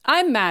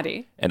I'm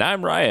Maddie. And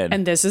I'm Ryan.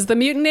 And this is The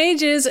Mutant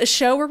Ages, a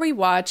show where we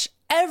watch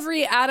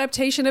every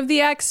adaptation of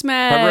the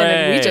X-Men. Hooray.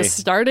 And we just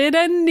started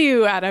a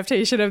new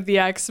adaptation of the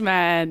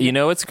X-Men. You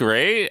know what's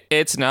great?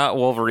 It's not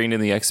Wolverine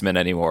and the X-Men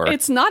anymore.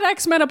 It's not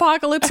X-Men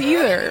Apocalypse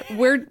either.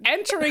 We're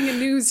entering a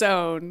new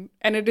zone,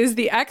 and it is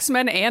the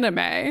X-Men anime.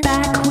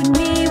 Back when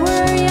we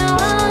were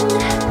young,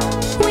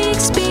 we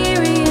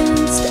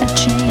experienced a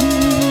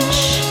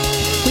change.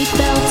 We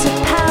felt a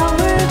power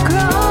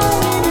grow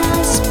in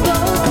us,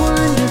 both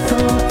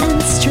wonderful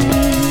and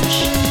strange.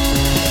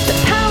 The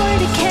power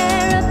to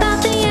care about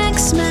the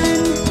X-Men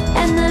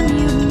and the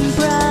Mutant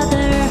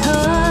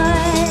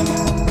Brotherhood.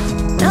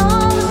 And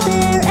all of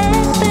their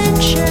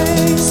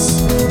adventures,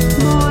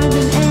 more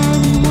than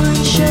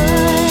anyone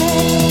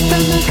should.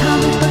 From the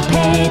comic book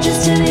pages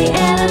to the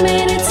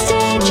animated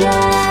stages.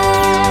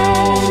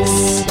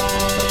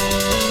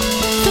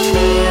 The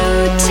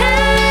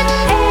Mutant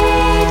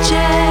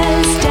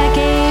Ages,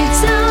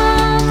 decades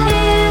of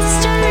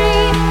history.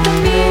 The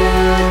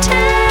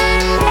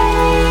Mutant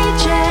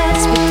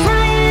Ages with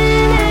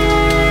Ryan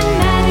and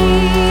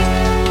Maddie.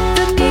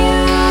 The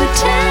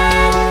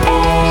Mutant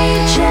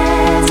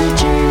Ages, a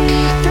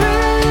journey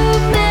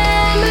through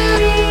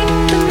memory.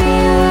 The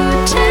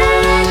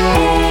Mutant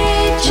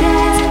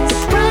Ages with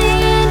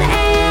Ryan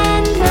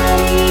and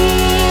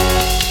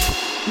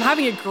Maddie. I'm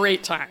having a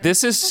great time.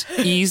 This is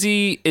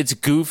easy, it's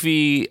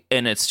goofy,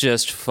 and it's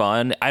just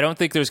fun. I don't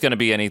think there's going to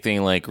be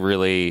anything like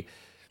really...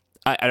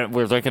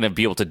 we're not going to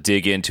be able to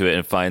dig into it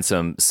and find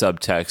some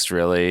subtext,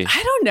 really.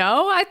 I don't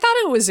know. I thought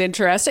it was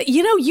interesting.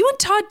 You know, you and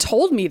Todd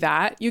told me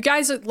that. You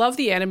guys love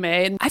the anime,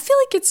 and I feel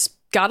like it's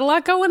got a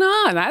lot going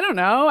on. I don't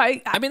know.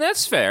 I I mean,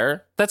 that's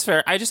fair. That's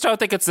fair. I just don't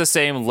think it's the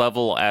same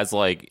level as,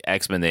 like,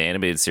 X-Men, the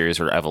animated series,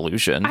 or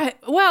Evolution.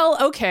 well,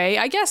 okay.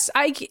 I guess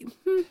I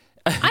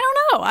don't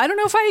know. I don't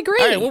know if I agree.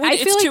 All right, well, I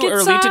it's feel too like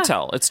early to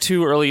tell. It's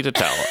too early to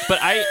tell. But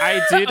I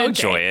did Okay.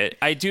 enjoy it.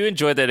 I do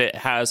enjoy that it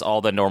has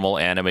all the normal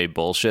anime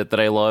bullshit that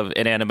I love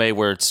in anime,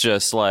 where it's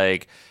just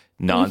like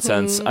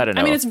nonsense. I don't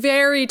know. I mean, it's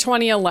very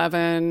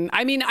 2011.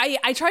 I mean,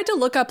 I tried to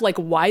look up, like,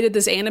 why did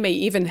this anime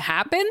even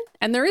happen?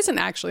 And there isn't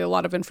actually a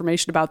lot of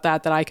information about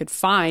that I could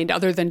find,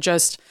 other than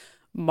just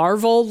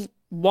Marvel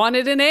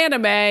wanted an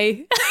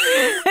anime.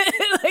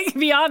 Like,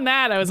 beyond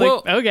that, I was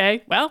like,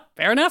 okay, well,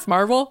 fair enough,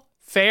 Marvel.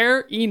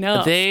 Fair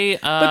enough.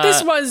 But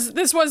this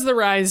was the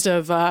rise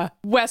of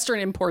Western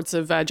imports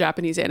of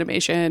Japanese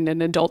animation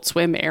and Adult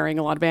Swim airing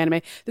a lot of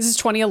anime. This is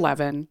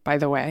 2011, by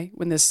the way,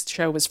 when this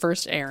show was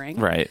first airing.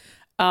 right.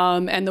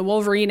 And the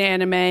Wolverine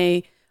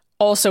anime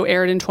also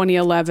aired in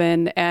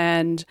 2011.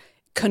 And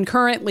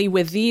concurrently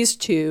with these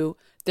two,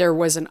 there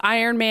was an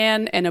Iron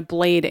Man and a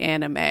Blade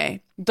anime.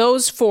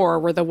 Those four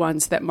were the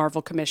ones that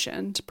Marvel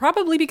commissioned,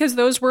 probably because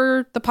those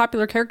were the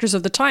popular characters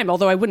of the time,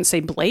 although I wouldn't say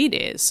Blade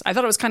is. I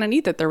thought it was kind of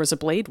neat that there was a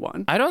Blade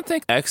one. I don't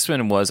think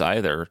X-Men was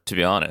either, to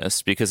be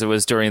honest, because it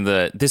was during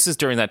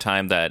that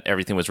time that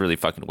everything was really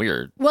fucking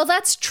weird. Well,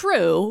 that's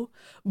true,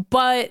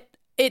 but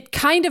it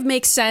kind of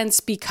makes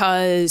sense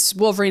because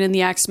Wolverine and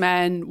the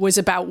X-Men was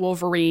about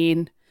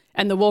Wolverine,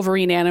 and the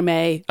Wolverine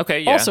anime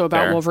also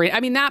about fair. Wolverine. I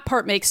mean, that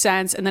part makes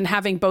sense. And then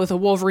having both a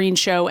Wolverine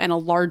show and a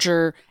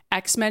larger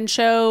X-Men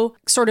show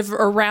sort of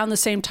around the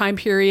same time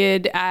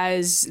period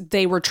as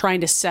they were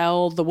trying to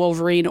sell the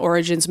Wolverine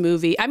Origins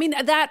movie. I mean,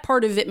 that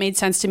part of it made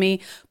sense to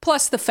me.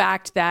 Plus the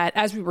fact that,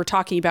 as we were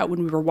talking about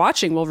when we were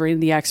watching Wolverine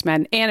and the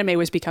X-Men, anime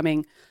was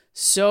becoming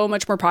so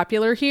much more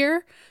popular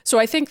here. So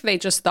I think they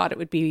just thought it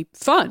would be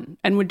fun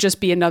and would just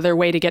be another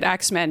way to get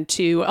X-Men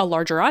to a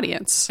larger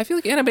audience. I feel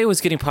like anime was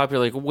getting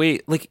popular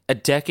like a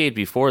decade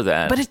before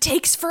that. But it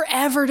takes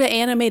forever to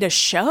animate a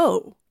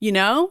show, you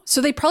know? So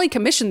they probably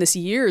commissioned this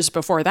years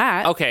before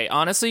that. Okay,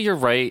 honestly, you're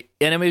right.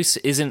 Anime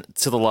isn't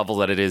to the level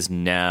that it is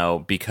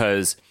now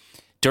because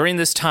during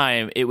this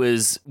time,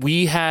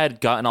 we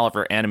had gotten all of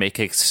our anime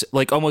kicks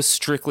like almost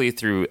strictly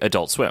through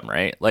Adult Swim,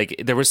 right? Like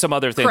there were some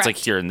other things Correct. like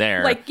here and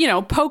there. Like, you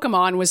know,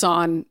 Pokemon was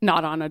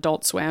not on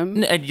Adult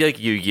Swim. And like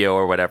Yu-Gi-Oh!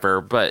 Or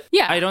whatever. But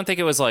Yeah. I don't think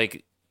it was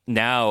like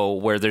now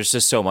where there's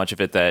just so much of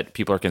it that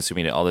people are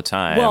consuming it all the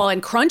time. Well,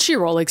 and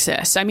Crunchyroll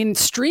exists. I mean,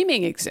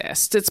 streaming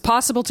exists. It's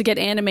possible to get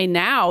anime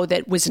now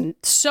that was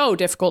so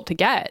difficult to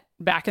get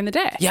back in the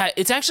day. yeah,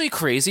 it's actually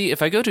crazy.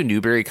 If I go to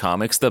Newberry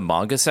Comics, the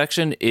manga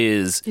section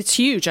is... It's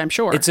huge, I'm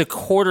sure. It's a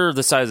quarter of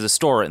the size of the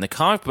store, and the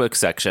comic book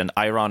section,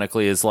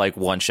 ironically, is like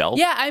one shelf.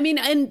 Yeah, I mean,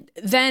 and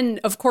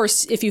then, of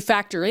course, if you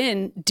factor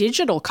in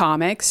digital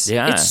comics,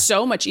 Yeah. it's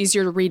so much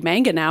easier to read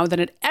manga now than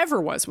it ever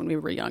was when we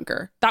were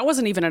younger. That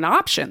wasn't even an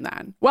option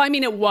then. Well, I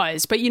mean, it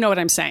was, but you know what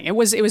I'm saying. It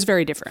was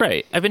very different.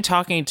 Right. I've been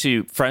talking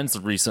to friends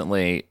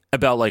recently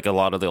about like a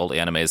lot of the old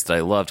animes that I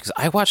loved because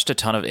I watched a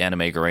ton of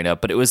anime growing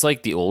up, but it was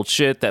like the old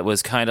shit that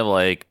was kind of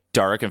like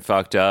dark and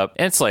fucked up,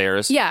 and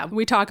Slayers. Yeah,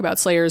 we talk about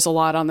Slayers a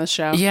lot on this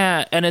show.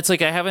 Yeah, and it's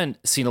like I haven't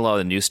seen a lot of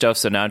the new stuff,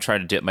 so now I'm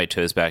trying to dip my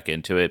toes back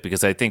into it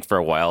because I think for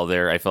a while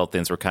there I felt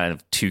things were kind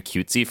of too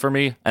cutesy for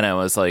me, and I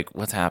was like,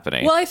 what's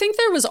happening? Well, I think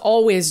there was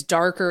always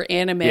darker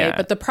anime, Yeah.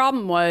 but the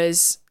problem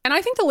was, and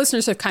I think the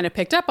listeners have kind of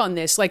picked up on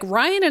this, like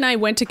Ryan and I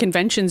went to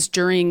conventions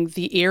during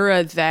the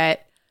era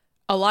that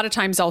a lot of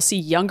times I'll see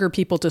younger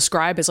people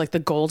describe as like the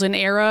golden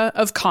era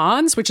of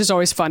cons, which is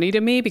always funny to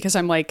me because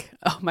I'm like,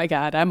 oh my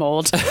God, I'm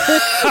old.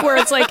 Where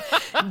it's like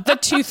the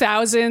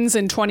 2000s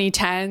and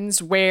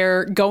 2010s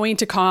where going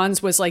to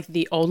cons was like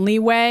the only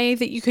way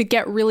that you could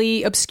get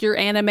really obscure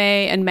anime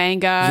and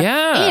manga.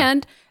 Yeah.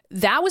 And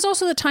that was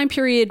also the time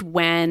period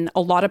when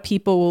a lot of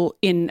people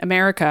in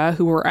America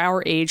who were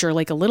our age or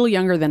like a little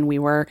younger than we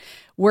were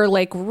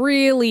like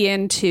really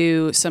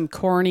into some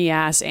corny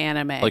ass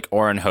anime. Like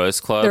Ouran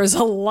Host Club. There's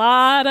a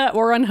lot of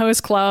Ouran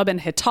Host Club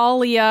and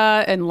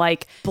Hitalia and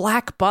like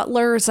Black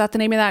Butler. Is that the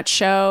name of that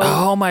show?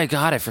 Oh my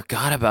God, I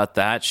forgot about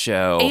that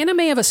show.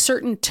 Anime of a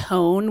certain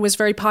tone was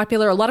very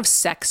popular. A lot of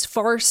sex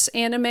farce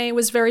anime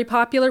was very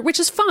popular, which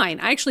is fine.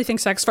 I actually think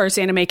sex farce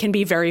anime can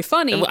be very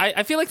funny.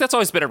 I feel like that's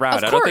always been around.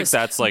 Of I don't think course,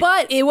 that's like...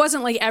 But it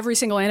wasn't like every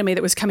single anime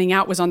that was coming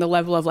out was on the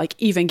level of like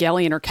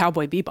Evangelion or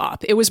Cowboy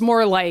Bebop. It was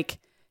more like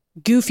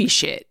goofy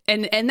shit,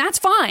 and that's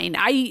fine.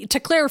 To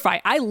clarify,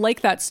 I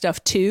like that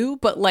stuff too,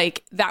 but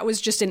like that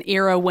was just an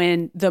era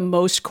when the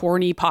most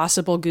corny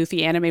possible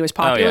goofy anime was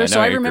popular.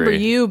 So I remember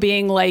agree. you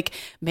being like,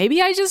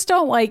 maybe I just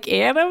don't like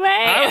anime.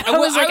 I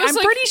was like, I'm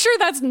pretty sure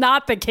that's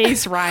not the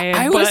case,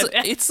 Ryan.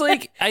 It's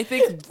like, I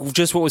think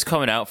just what was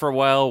coming out for a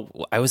while,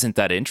 I wasn't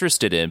that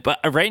interested in. But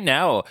right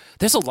now,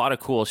 there's a lot of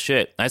cool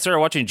shit. I started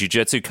watching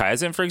Jujutsu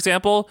Kaisen, for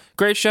example.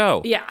 Great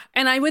show. Yeah,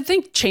 and I would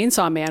think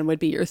Chainsaw Man would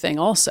be your thing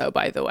also,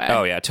 by the way.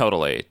 Oh yeah, totally.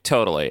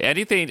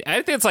 Anything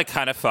that's like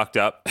kind of fucked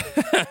up.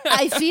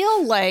 I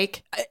feel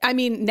like, I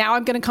mean, now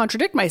I'm going to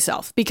contradict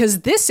myself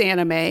because this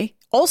anime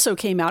also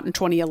came out in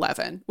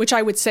 2011, which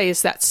I would say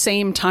is that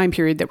same time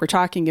period that we're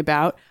talking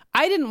about.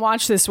 I didn't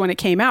watch this when it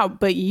came out,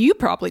 but you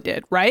probably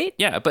did, right?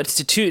 Yeah, but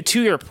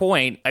to your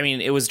point, I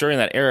mean, it was during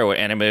that era where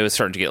anime was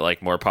starting to get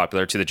like more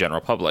popular to the general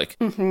public.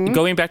 Mm-hmm.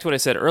 Going back to what I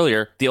said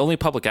earlier, the only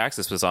public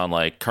access was on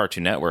like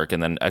Cartoon Network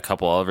and then a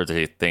couple other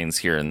things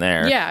here and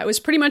there. Yeah, it was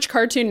pretty much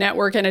Cartoon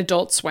Network and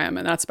Adult Swim,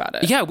 and that's about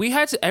it. Yeah, we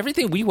had to,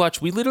 everything we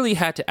watched, we literally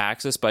had to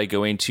access by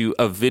going to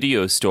a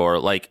video store,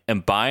 like,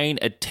 and buying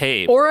a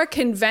tape or a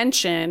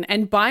convention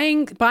and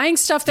buying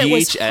stuff that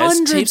was VHS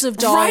hundreds tapes. of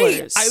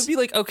dollars. Right. I would be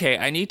like, okay,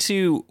 I need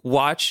to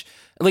watch.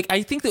 Like,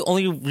 I think the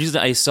only reason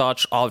I saw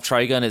all of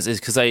Trigun is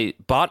because I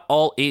bought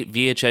all 8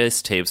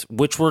 VHS tapes,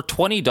 which were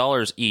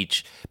 $20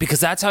 each, because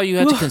that's how you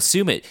had to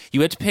consume it. You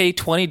had to pay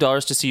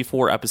 $20 to see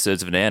 4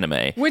 episodes of an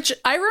anime. Which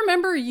I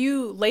remember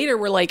you later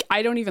were like,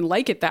 I don't even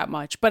like it that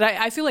much. But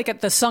I feel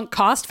like the sunk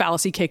cost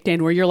fallacy kicked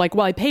in where you're like,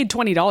 well, I paid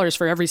 $20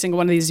 for every single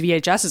one of these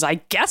VHSs.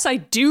 I guess I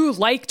do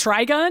like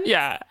Trigun.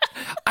 Yeah.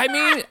 I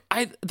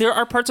mean, there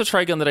are parts of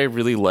Trigun that I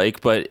really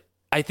like, but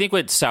I think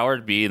what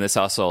soured me, and this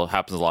also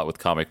happens a lot with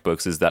comic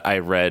books, is that I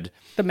read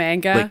the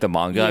manga. Like the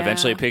manga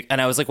eventually picked,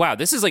 and I was like, wow,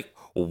 this is like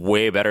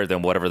way better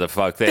than whatever the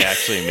fuck they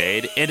actually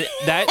made. And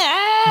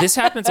this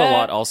happens a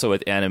lot also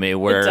with anime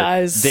where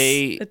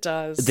they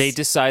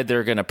decide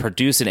they're going to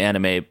produce an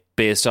anime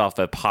based off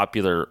a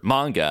popular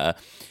manga,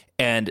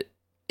 and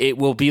it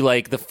will be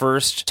like the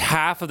first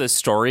half of the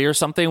story or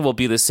something will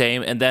be the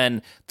same, and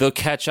then they'll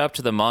catch up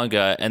to the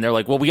manga, and they're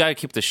like, well, we got to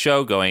keep the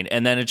show going,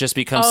 and then it just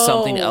becomes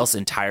something else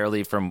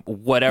entirely from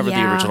whatever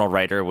the original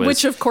writer was.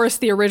 Which, of course,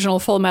 the original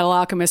Full Metal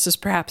Alchemist is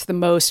perhaps the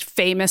most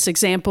famous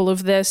example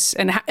of this,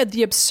 and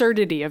the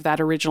absurdity of that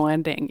original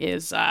ending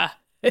is...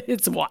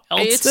 it's wild.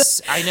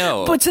 I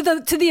know. But to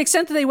the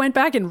extent that they went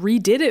back and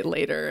redid it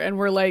later and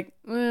we're like,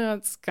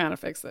 let's kind of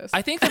fix this.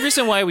 I think the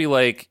reason why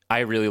I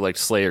really liked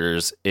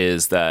Slayers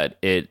is that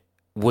it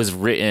was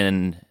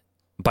written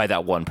by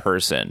that one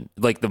person.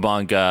 Like the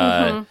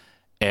manga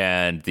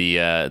and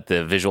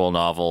the visual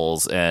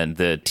novels and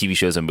the TV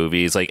shows and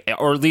movies, like,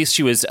 or at least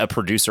she was a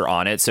producer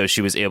on it, so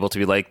she was able to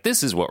be like,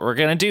 this is what we're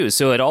gonna do.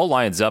 So it all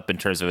lines up in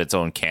terms of its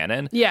own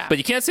canon. Yeah. But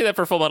you can't say that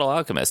for Full Metal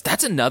Alchemist.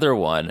 That's another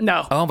one.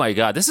 No. Oh my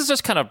God. This is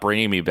just kind of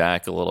bringing me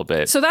back a little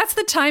bit. So that's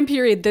the time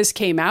period this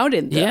came out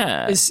in, though,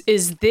 yeah.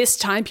 Is this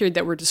time period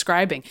that we're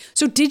describing.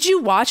 So did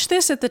you watch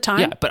this at the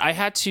time? Yeah, but I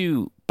had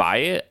to buy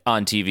it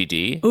on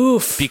DVD.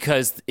 Oof.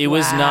 Because it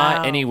was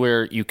not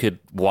anywhere you could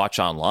watch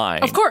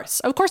online. Of course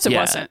it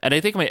wasn't. And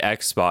I think my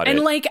ex bought it.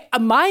 And like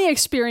my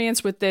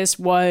experience with this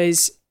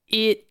was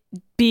it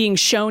being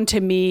shown to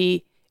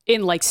me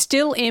in like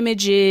still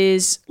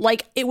images,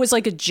 like it was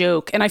like a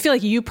joke. And I feel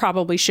like you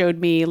probably showed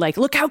me like,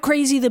 look how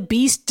crazy the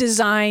beast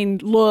design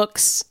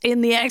looks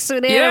in the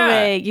X-Men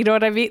anime. You know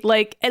what I mean?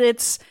 Like, and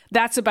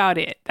that's about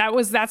it.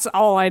 That's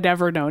all I'd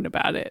ever known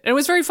about it. It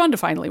was very fun to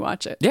finally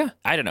watch it. Yeah.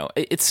 I don't know.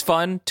 It's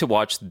fun to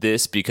watch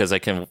this because I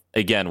can,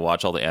 again,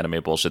 watch all the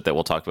anime bullshit that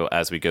we'll talk about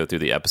as we go through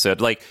the episode.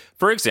 Like,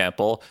 for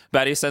example,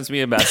 Maddie sends me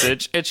a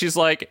message and she's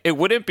like, it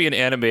wouldn't be an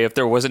anime if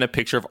there wasn't a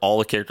picture of all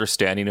the characters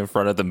standing in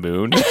front of the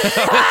moon.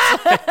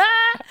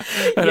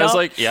 And I was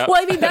like, yeah.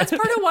 Well, I mean, that's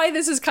part of why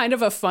this is kind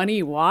of a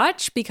funny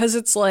watch, because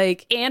it's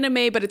like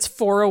anime, but it's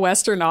for a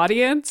Western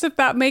audience, if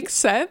that makes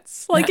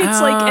sense. Like,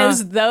 it's like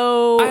as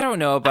though... I don't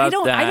know about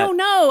that. I don't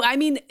know. I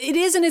mean, it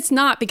is and it's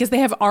not, because they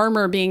have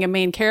Armor being a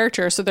main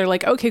character. So they're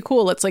like, okay,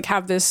 cool. Let's like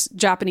have this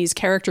Japanese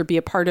character be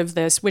a part of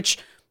this, which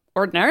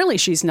Ordinarily,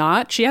 she's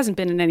not. She hasn't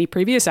been in any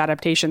previous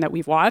adaptation that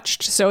we've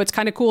watched. So it's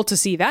kind of cool to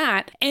see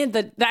that. And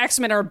the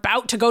X-Men are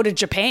about to go to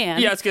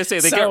Japan. Yeah, I was going to say,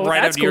 they get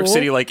right out of New York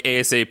City like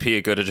ASAP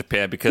and go to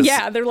Japan because...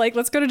 Yeah, they're like,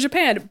 let's go to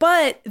Japan.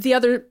 But the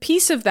other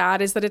piece of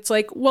that is that it's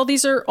like, well,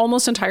 these are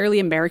almost entirely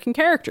American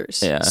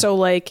characters. Yeah. So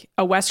like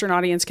a Western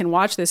audience can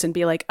watch this and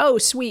be like, oh,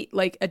 sweet,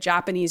 like a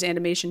Japanese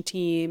animation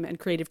team and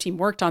creative team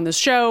worked on this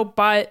show,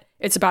 but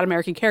it's about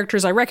American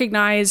characters I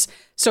recognize.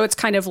 So it's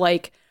kind of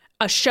like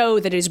a show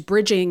that is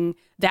bridging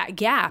that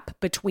gap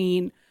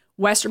between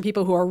Western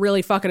people who are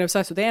really fucking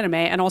obsessed with anime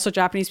and also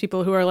Japanese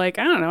people who are like,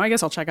 I don't know, I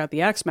guess I'll check out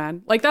the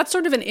X-Men. Like, that's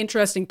sort of an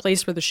interesting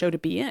place for the show to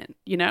be in,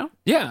 you know?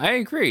 Yeah, I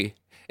agree.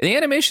 The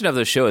animation of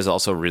the show is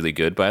also really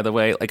good, by the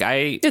way.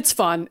 It's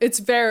fun. It's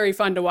very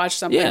fun to watch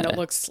something that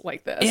looks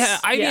like this. Yeah,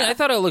 I mean, I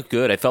thought it looked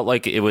good. I felt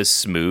like it was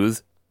smooth.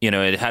 You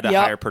know, it had a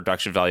higher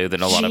production value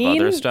than a lot of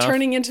other stuff.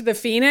 Turning into the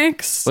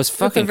Phoenix was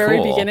fucking at the very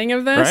cool, beginning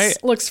of this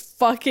right? looks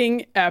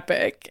fucking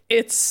epic.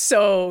 It's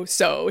so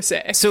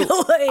sick. So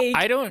like,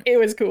 it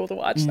was cool to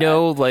watch.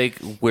 No, like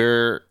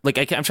where,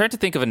 like I'm trying to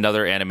think of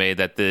another anime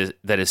that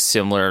is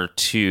similar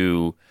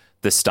to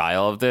the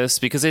style of this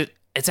because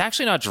it's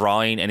actually not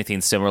drawing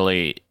anything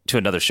similarly to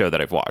another show that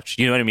I've watched.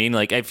 You know what I mean?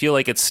 Like I feel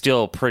like it's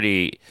still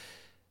pretty,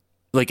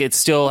 like it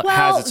still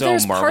has its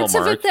own Marvel parts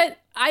mark. Of it that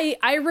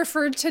I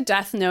referred to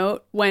Death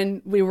Note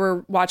when we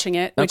were watching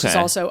it, which is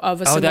also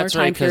of a similar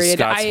time period.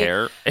 Scott's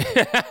hair.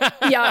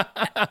 Yeah.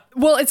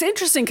 Well, it's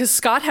interesting because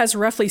Scott has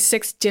roughly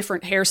 6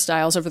 different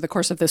hairstyles over the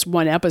course of this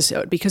one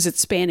episode because it's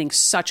spanning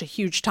such a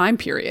huge time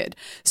period.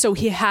 So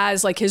he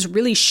has like his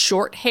really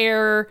short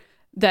hair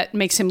that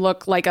makes him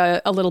look like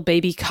a little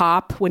baby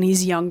cop when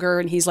he's younger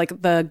and he's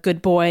like the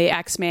good boy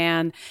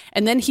X-Man.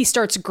 And then he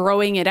starts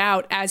growing it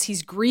out as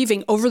he's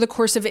grieving over the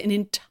course of an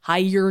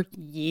entire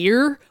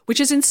year, which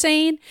is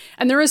insane.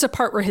 And there is a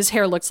part where his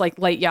hair looks like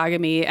Light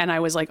Yagami. And I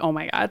was like, oh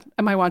my God,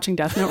 am I watching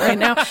Death Note right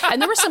now? And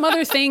there were some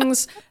other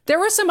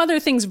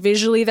things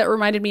visually that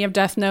reminded me of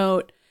Death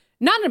Note.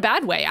 Not in a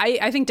bad way.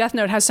 I think Death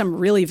Note has some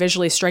really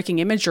visually striking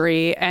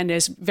imagery and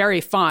is very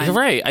fun. You're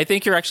right. I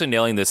think you're actually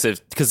nailing this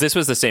because this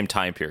was the same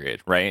time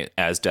period, right,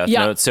 as Death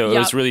Note. So it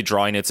was really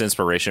drawing its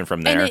inspiration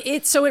from there.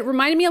 And so it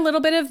reminded me a little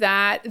bit of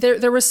that.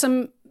 There was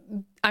some...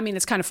 I mean,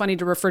 it's kind of funny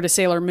to refer to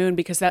Sailor Moon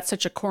because that's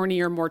such a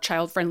cornier, more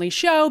child-friendly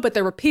show, but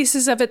there were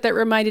pieces of it that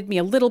reminded me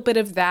a little bit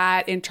of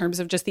that in terms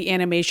of just the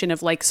animation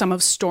of like some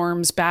of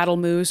Storm's battle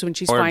moves when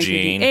she's flying through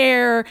the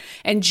air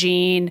and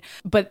Jean.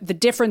 But the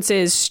difference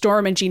is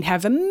Storm and Jean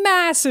have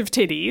massive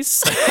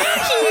titties,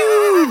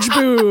 huge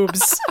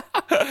boobs.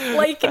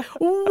 Like,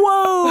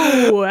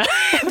 whoa.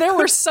 There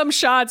were some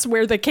shots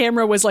where the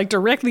camera was like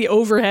directly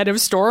overhead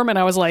of Storm and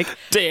I was like,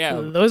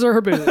 damn, those are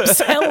her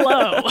boobs.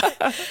 Hello.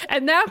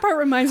 And that part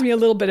reminds me a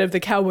little bit of the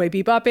Cowboy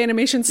Bebop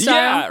animation style.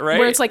 Yeah, right.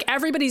 Where it's like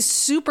everybody's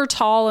super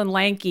tall and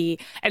lanky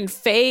and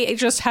Faye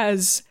just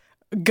has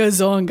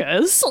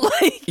gazongas.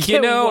 Like, you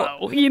know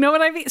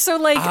what I mean? So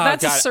like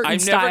that's a certain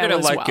style as well. I'm never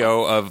going to let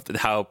go of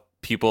how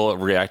people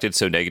reacted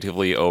so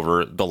negatively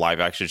over the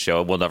live action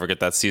show. We'll never get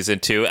that season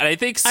 2. And I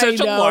think such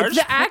a large...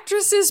 The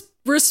actresses'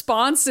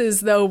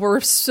 responses, though,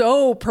 were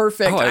so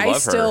perfect. Oh, I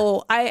love her.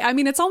 I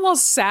mean, it's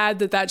almost sad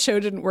that show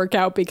didn't work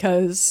out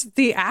because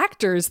the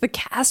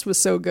cast was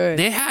so good.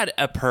 They had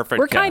a perfect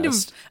We're cast. kind of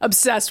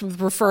obsessed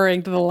with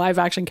referring to the live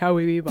action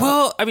Cowboy Bebop.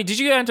 Well, I mean, did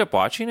you end up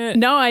watching it?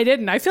 No, I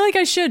didn't. I feel like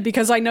I should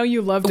because I know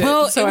you loved it.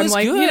 Well, so it was I'm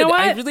like, good. you know what?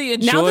 I really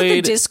enjoyed... Now that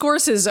the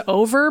discourse is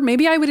over,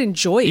 maybe I would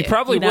enjoy it. You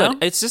probably know?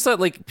 would. It's just that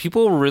like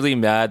people were really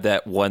mad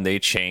that one, they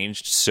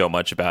changed so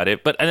much about it,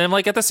 and then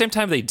like at the same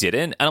time they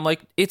didn't, and I'm like,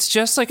 it's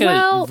just like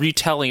a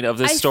retelling of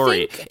this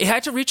story. It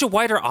had to reach a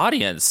wider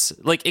audience.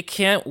 Like it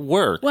can't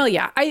work. Well,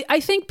 yeah, I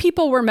think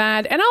people were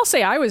mad, and I'll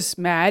say I was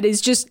mad,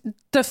 is just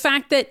the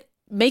fact that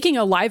making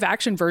a live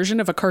action version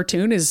of a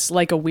cartoon is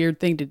like a weird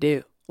thing to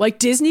do. Like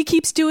Disney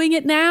keeps doing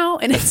it now,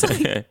 and it's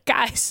like,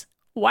 guys,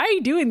 why are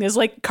you doing this?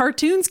 Like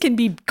cartoons can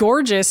be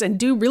gorgeous and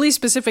do really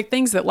specific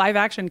things that live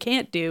action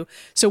can't do.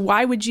 So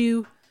why would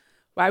you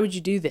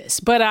do this?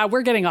 But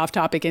we're getting off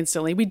topic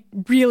instantly. We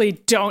really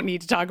don't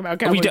need to talk about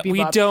Cowboy Bebop.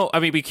 We don't. I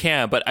mean, we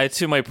can, but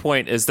to my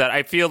point is that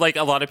I feel like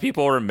a lot of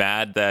people were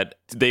mad that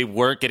they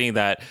weren't getting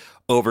that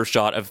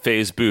overshot of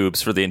Faye's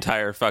boobs for the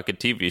entire fucking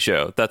TV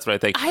show. That's what I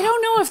think. I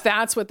don't know if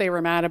that's what they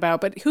were mad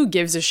about, but who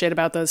gives a shit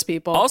about those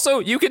people? Also,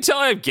 you can tell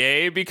I'm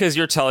gay because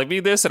you're telling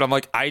me this, and I'm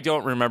like, I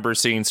don't remember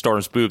seeing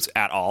Storm's boobs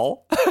at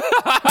all.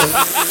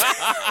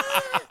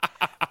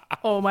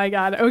 Oh my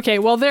God. Okay,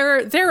 well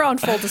they're on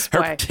full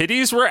display. Her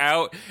titties were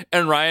out,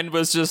 and Ryan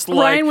was just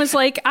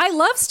like, I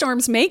love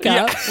Storm's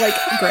makeup. Yeah. Like,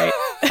 great.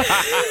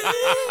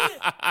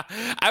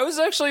 I was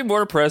actually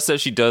more impressed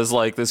that she does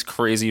like this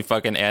crazy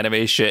fucking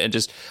anime shit and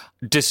just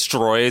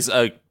destroys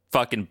a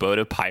fucking boat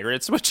of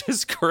pirates, which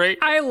is great.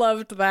 I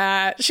loved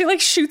that. She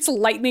like shoots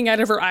lightning out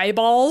of her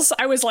eyeballs.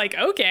 I was like,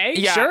 okay,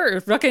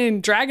 sure.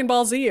 Fucking Dragon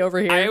Ball Z over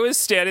here. I was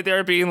standing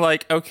there being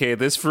like, okay,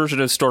 this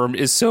version of Storm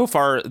is so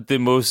far the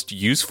most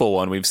useful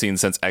one we've seen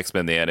since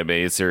X-Men the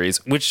animated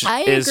series, which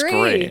is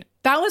great.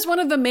 That was one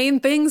of the main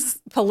things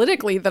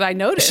politically that I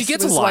noticed. She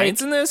gets was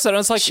lines like, in this, and I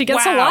was like, she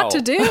gets wow. a lot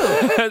to do.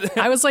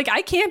 I was like,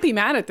 I can't be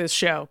mad at this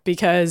show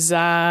because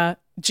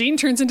Jean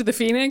turns into the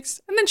Phoenix,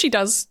 and then she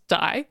does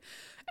die.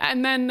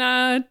 And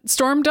then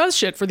Storm does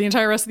shit for the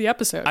entire rest of the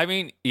episode. I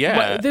mean, yeah.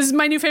 But this is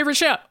my new favorite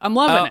show. I'm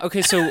loving it.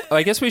 Okay, so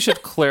I guess we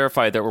should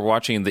clarify that we're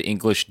watching the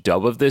English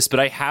dub of this, but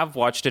I have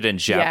watched it in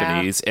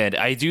Japanese, and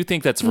I do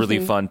think that's really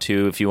fun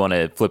too if you want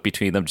to flip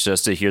between them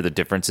just to hear the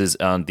differences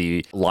on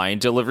the line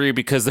delivery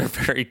because they're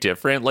very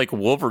different. Like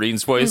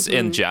Wolverine's voice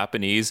in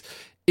Japanese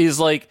is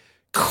like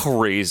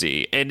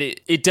crazy, and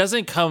it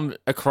doesn't come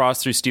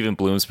across through Stephen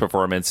Bloom's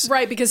performance.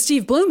 Right, because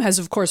Steve Bloom has,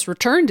 of course,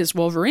 returned as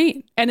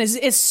Wolverine. And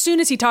as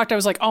soon as he talked, I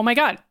was like, oh my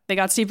God, they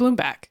got Steve Bloom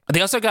back.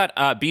 They also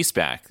got Beast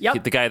back.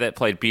 Yep. The guy that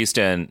played Beast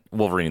and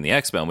Wolverine in the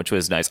X-Men, which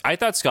was nice. I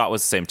thought Scott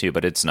was the same too,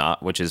 but it's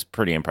not, which is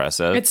pretty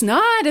impressive. It's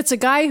not. It's a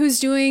guy who's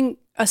doing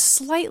a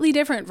slightly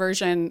different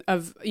version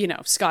of,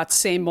 Scott's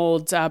same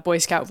old Boy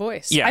Scout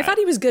voice. Yeah. I thought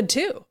he was good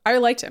too. I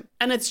liked him.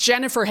 And it's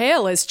Jennifer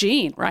Hale as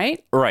Jean,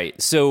 right?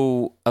 Right.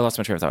 So I lost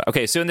my train of thought.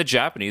 Okay, so in the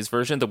Japanese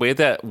version, the way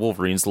that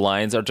Wolverine's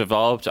lines are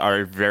developed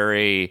are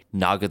very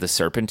Naga the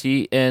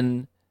Serpent-y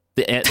in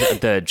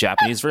the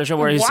Japanese version,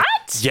 where he's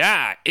What?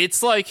 Yeah,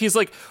 it's like he's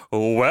like,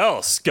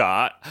 well,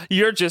 Scott,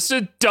 you're just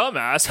a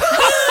dumbass.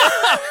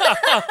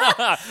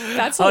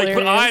 That's Like, hilarious.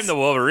 but I'm the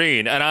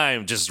Wolverine, and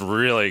I'm just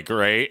really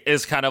great.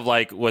 Is kind of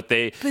like what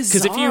they because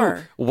if you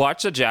Bizarre.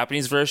 watch the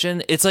Japanese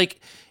version, it's like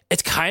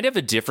it's kind of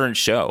a different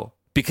show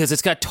because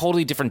it's got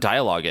totally different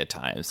dialogue at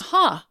times.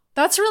 Huh.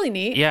 That's really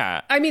neat.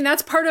 Yeah. I mean,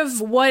 that's part of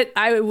what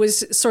I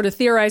was sort of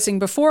theorizing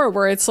before,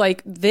 where it's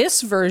like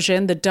this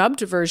version, the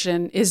dubbed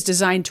version, is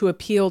designed to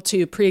appeal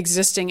to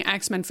pre-existing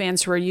X-Men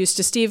fans who are used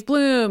to Steve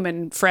Bloom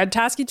and Fred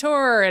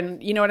Tasketour,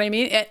 and you know what I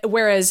mean?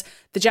 Whereas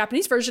the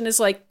Japanese version is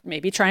like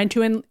maybe trying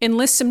to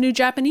enlist some new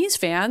Japanese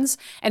fans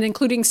and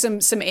including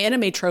some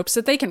anime tropes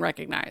that they can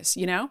recognize,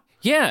 you know?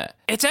 Yeah,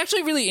 it's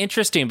actually really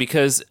interesting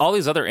because all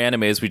these other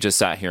animes we just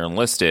sat here and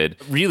listed,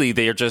 really,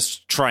 they are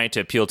just trying to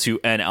appeal to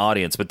an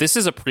audience. But this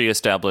is a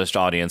pre-established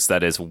audience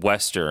that is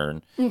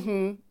Western.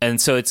 Mm-hmm. And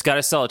so it's got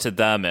to sell it to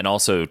them and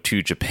also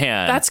to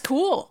Japan. That's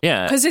cool.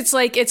 Yeah. Because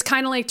it's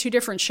kind of like two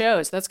different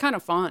shows. That's kind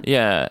of fun.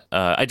 Yeah.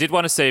 I did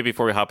want to say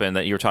before we hop in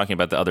that you were talking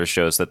about the other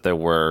shows that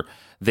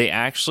they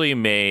actually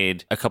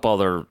made a couple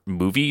other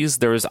movies.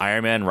 There was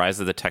Iron Man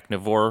Rise of the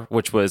Technivore,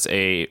 which was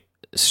a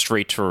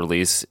straight to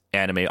release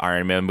anime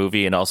Iron Man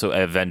movie, and also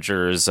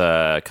Avengers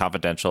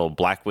Confidential,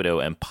 Black Widow,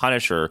 and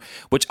Punisher,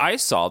 which I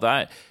saw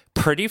that.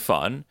 Pretty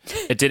fun.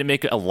 It didn't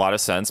make a lot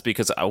of sense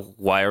because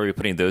why are we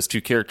putting those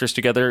two characters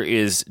together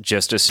is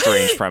just a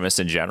strange premise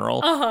in general.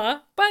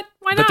 But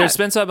why not? But there's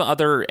been some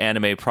other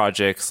anime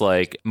projects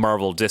like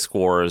Marvel Disc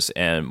Wars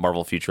and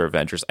Marvel Future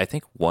Avengers. I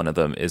think one of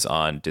them is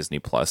on Disney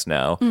Plus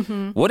now.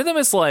 Mm-hmm. One of them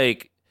is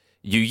like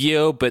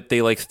Yu-Gi-Oh, but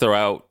they like throw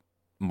out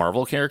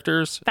Marvel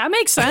characters. That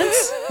makes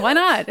sense. Why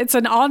not? It's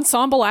an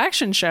ensemble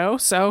action show,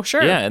 so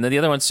sure. Yeah, and then the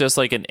other one's just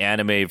like an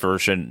anime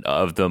version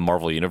of the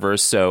Marvel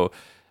Universe. So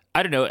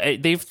I don't know.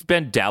 They've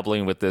been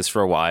dabbling with this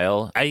for a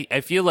while.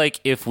 I feel like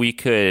if we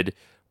could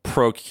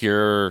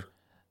procure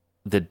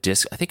the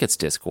disc, I think it's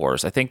Disc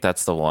Wars. I think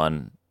that's the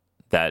one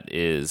that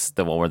is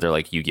the one where they're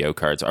like Yu-Gi-Oh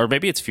cards, or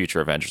maybe it's Future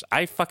Avengers.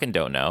 I fucking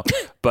don't know,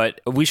 but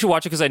we should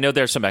watch it because I know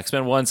there's some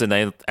X-Men ones, and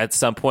they at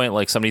some point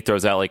like somebody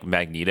throws out like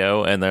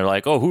Magneto, and they're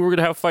like, "Oh, who are we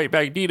gonna have fight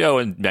Magneto?"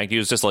 And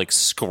Magneto's just like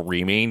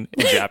screaming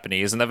in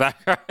Japanese in the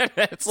background.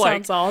 It's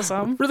like Sounds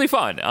awesome. really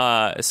fun.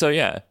 So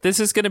yeah,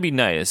 this is gonna be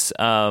nice.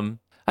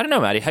 I don't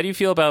know, Maddie. How do you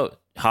feel about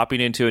hopping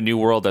into a new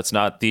world that's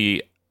not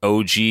the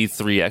OG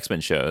 3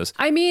 X-Men shows?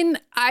 I mean,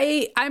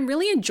 I'm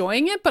really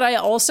enjoying it, but I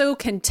also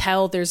can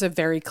tell there's a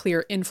very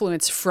clear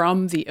influence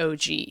from the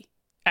OG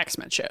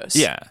X-Men shows.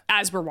 Yeah.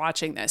 As we're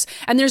watching this.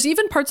 And there's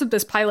even parts of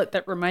this pilot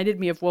that reminded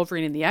me of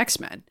Wolverine and the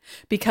X-Men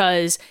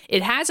because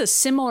it has a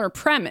similar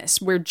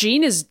premise where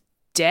Jean is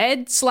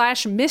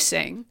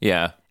dead/missing.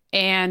 Yeah.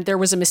 And there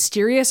was a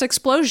mysterious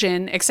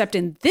explosion, except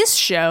in this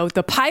show,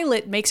 the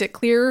pilot makes it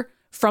clear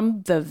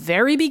from the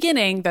very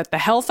beginning that the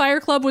Hellfire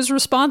Club was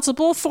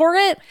responsible for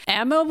it.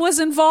 Emma was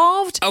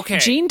involved. Okay.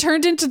 Jean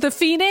turned into the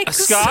Phoenix.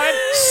 Scott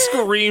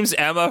screams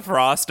Emma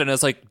Frost and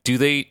is like, do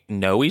they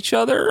know each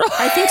other?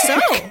 I think so.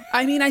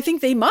 I mean, I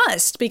think they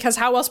must, because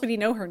how else would he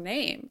know her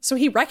name? So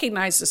he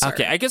recognizes her.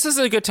 Okay, I guess this is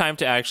a good time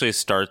to actually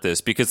start this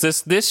because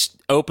this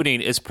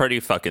opening is pretty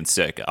fucking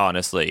sick,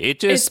 honestly.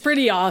 It's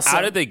pretty awesome.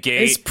 Out of the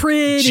gate, It's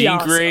pretty Jean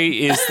awesome. Grey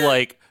is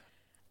like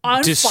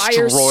On fire,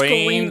 destroying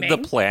screaming. the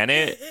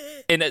planet.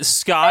 And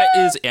Scott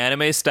is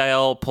anime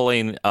style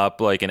pulling up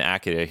like an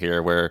Akira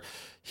here where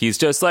he's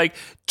just like,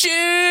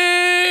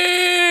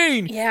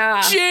 Jean!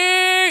 Yeah.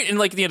 Jean! And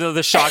like,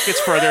 the shot gets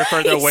further and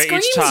further away He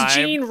each screams time.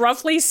 Jean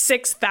roughly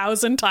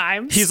 6,000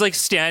 times. He's like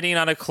standing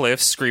on a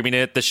cliff screaming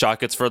it. The shot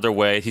gets further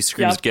away. He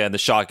screams again. The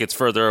shot gets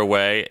further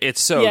away. It's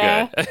so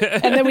good.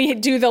 And then we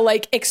do the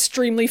like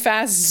extremely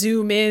fast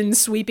zoom in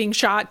sweeping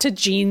shot to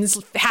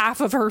Jean's half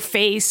of her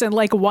face and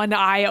like one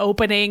eye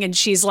opening. And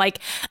she's like,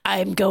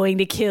 I'm going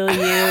to kill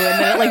you. And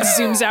then it like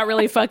zooms out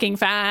really fucking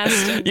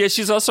fast. Yeah,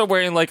 she's also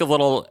wearing like a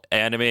little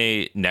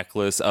anime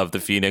necklace of the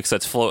Phoenix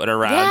that's floating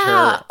around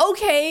her.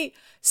 Okay.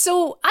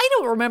 So I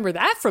don't remember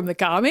that from the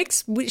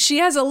comics. She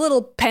has a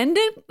little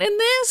pendant in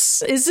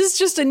this. Is this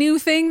just a new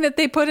thing that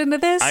they put into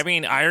this? I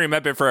mean, I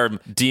remember from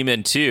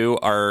Demon 2,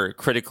 our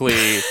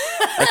critically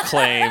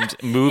acclaimed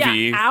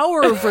movie. Yeah,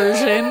 our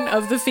version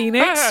of the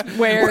Phoenix,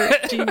 where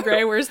Jean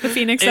Grey wears the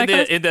Phoenix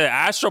necklace. In the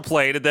astral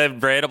plane, and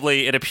then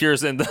randomly it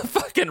appears in the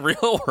fucking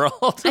real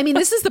world. I mean,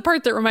 this is the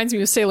part that reminds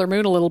me of Sailor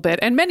Moon a little bit,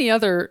 and many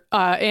other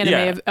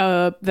anime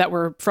that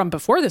were from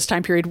before this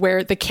time period,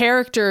 where the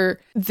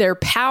character, their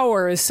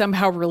power is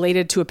somehow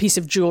related to a piece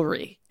of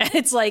jewelry. And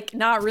it's like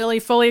not really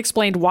fully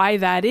explained why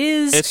that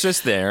is. It's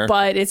just there.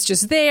 But it's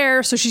just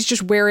there. So she's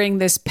just wearing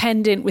this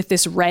pendant with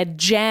this red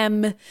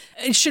gem.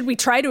 Should we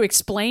try to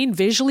explain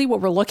visually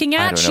what we're looking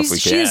at? I don't know if we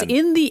She is can.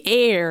 in the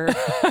air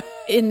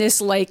in this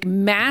like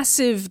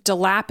massive,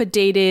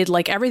 dilapidated,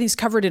 like everything's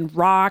covered in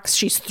rocks.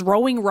 She's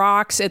throwing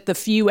rocks at the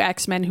few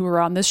X-Men who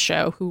are on this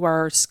show, who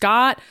are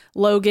Scott,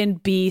 Logan,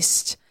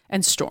 Beast,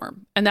 and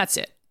Storm. And that's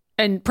it.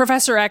 And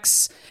Professor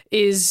X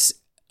is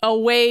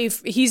away.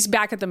 He's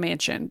back at the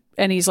mansion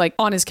and he's like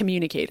on his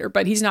communicator,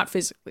 but he's not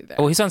physically there.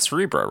 Oh, he's on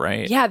Cerebro,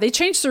 right? Yeah, they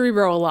changed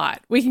Cerebro a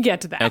lot. We can get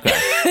to that.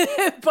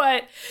 Okay.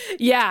 But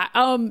yeah,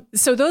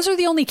 so those are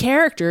the only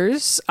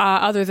characters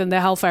other than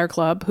the Hellfire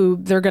Club who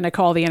they're going to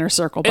call the Inner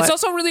Circle. But It's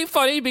also really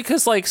funny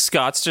because like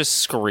Scott's just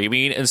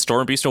screaming and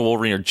Storm, Beast, and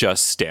Wolverine are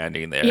just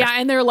standing there. yeah,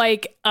 and they're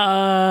like,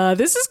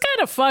 this is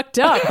kind of fucked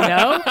up,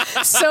 no?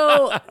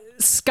 So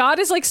Scott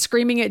is like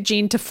screaming at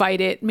Jean to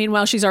fight it.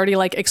 Meanwhile, she's already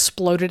like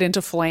exploded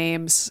into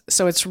flames.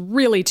 So it's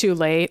really too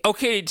late.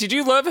 Okay, did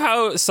you love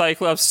how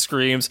Cyclops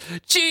screams,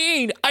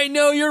 Jean, I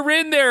know you're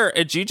in there.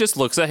 And Jean just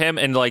looks at him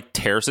and like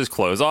tears his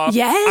clothes off.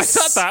 Yes. I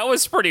thought that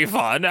was pretty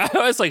fun. I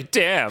was like,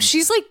 damn.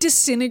 She's like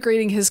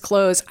disintegrating his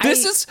clothes.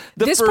 This is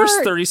the this first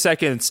part- 30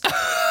 seconds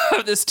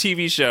of this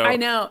TV show. I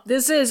know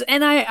this is,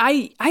 and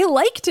I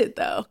liked it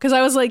though because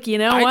I was like, you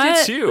know what, I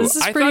did too. This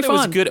is I pretty thought it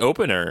was a fun. good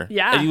opener.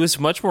 Yeah. It was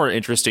much more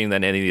interesting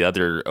than any of the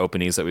other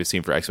openings that we've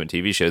seen for X-Men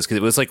TV shows because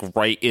it was like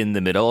right in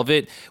the middle of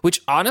it,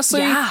 which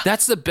honestly, Yeah.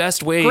 that's the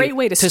best way, Great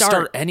way to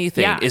start.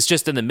 anything Yeah. is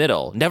just in the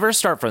middle. Never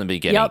start from the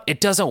beginning. Yep.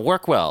 It doesn't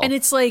work well. And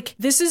it's like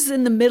this is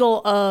in the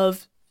middle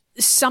of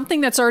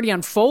something that's already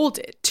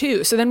unfolded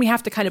too. So then we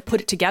have to kind of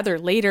put it together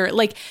later.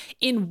 Like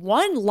in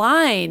one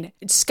line,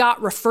 Scott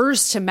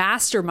refers to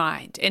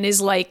Mastermind and is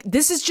like,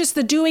 this is just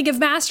the doing of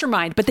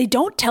Mastermind, but they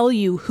don't tell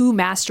you who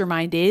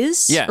Mastermind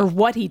is or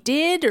what he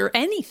did or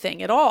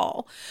anything at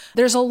all.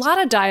 There's a lot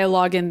of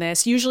dialogue in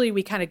this. Usually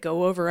we kind of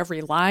go over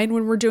every line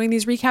when we're doing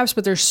these recaps,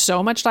 but there's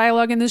so much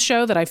dialogue in this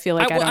show that I feel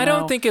like I know.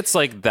 don't think it's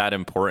like that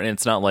important.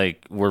 It's not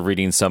like we're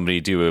reading somebody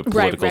do a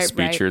political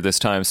speech here this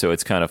time, so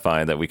it's kind of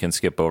fine that we can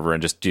skip over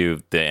and just do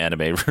the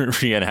anime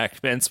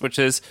reenactments, which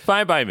is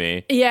fine by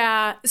me.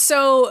 Yeah.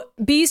 So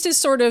Beast is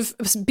sort of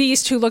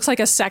Beast, who looks like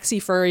a sexy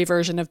furry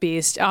version of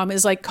Beast,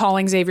 is like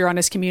calling Xavier on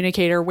his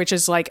communicator, which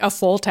is like a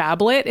full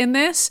tablet in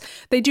this.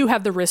 They do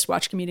have the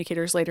wristwatch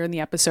communicators later in the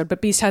episode,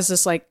 but Beast has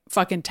this like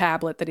fucking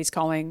tablet that he's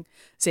calling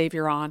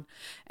Xavier on.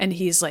 And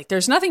he's like,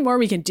 there's nothing more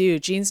we can do.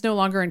 Jean's no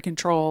longer in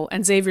control.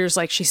 And Xavier's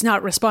like, she's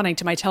not responding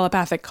to my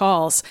telepathic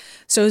calls.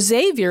 So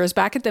Xavier is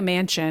back at the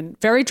mansion,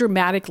 very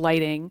dramatic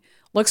lighting.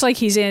 Looks like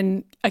he's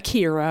in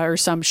Akira or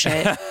some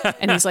shit.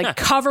 And he's like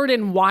covered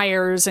in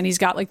wires and he's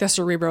got like the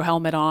Cerebro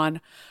helmet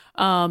on.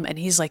 And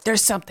he's like,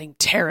 there's something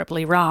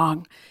terribly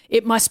wrong.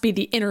 It must be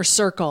the Inner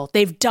Circle.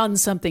 They've done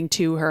something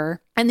to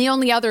her. And the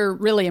only other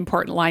really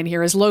important line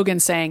here is Logan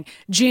saying,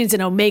 Jean's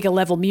an Omega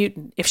level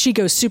mutant. If she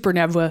goes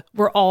supernova,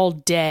 we're all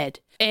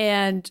dead.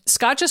 And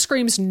Scott just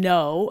screams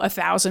no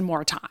 1,000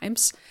 more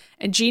times.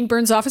 And Jean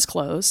burns off his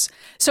clothes.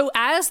 So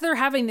as they're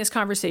having this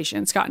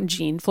conversation, Scott and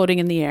Jean floating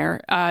in the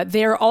air,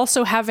 they're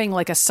also having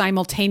like a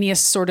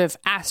simultaneous sort of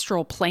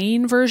astral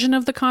plane version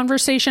of the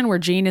conversation where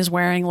Jean is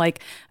wearing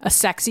like a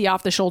sexy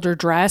off the shoulder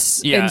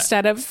dress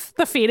instead of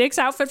the Phoenix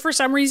outfit for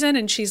some reason.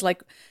 And she's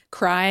like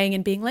crying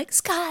and being like,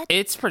 Scott,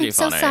 it's pretty I'm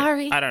funny. so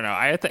sorry. I don't know.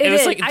 It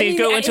was like they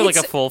go into like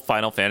a full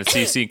Final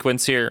Fantasy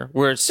sequence here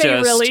where it's They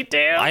just really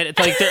do. Like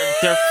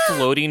they're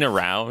floating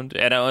around,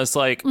 and I was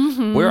like,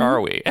 where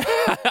are we?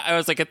 I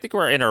was like, I think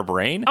we're in our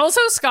brain. Also,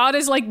 Scott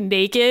is like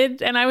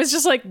naked, and I was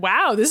just like,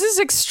 wow, this is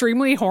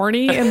extremely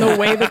horny in the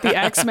way that the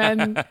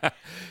X-Men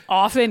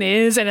often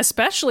is, and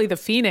especially the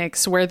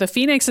Phoenix, where the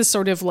Phoenix is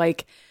sort of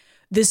like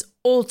this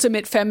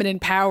ultimate feminine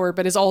power,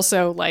 but is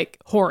also like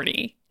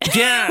horny.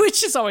 Yeah.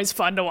 Which is always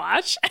fun to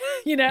watch.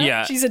 You know?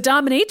 Yeah. She's a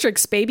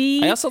dominatrix,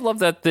 baby. I also love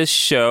that this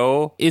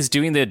show is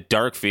doing the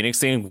Dark Phoenix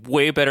thing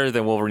way better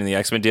than Wolverine and the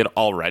X-Men did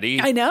already.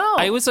 I know.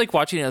 I was like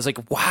watching it, I was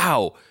like,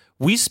 wow,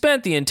 we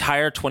spent the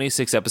entire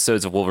 26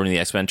 episodes of Wolverine and the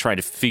X-Men trying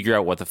to figure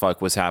out what the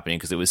fuck was happening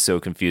because it was so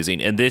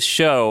confusing. And this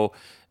show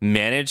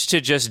managed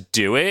to just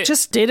do it.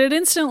 Just did it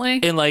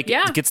instantly. And like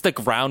gets the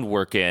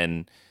groundwork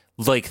in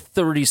like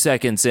 30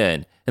 seconds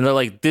in. And they're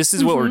like, this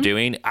is what we're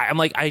doing. I'm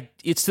like,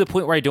 it's to the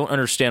point where I don't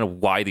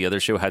understand why the other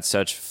show had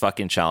such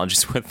fucking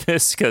challenges with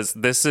this, because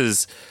this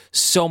is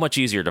so much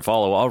easier to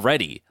follow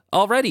already.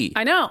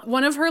 I know.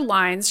 One of her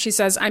lines, she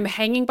says, "I'm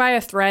hanging by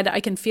a thread. I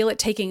can feel it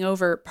taking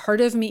over.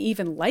 Part of me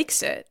even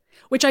likes it."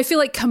 Which I feel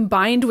like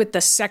combined with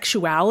the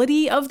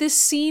sexuality of this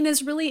scene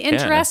is really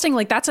interesting.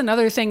 Like that's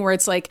another thing where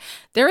it's like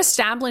they're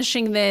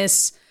establishing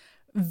this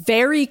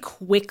very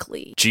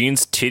quickly.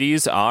 Jean's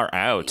titties are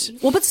out.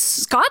 Well, but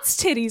Scott's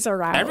titties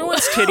are out.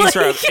 Everyone's titties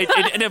are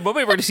out. In a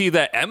moment, we're going to see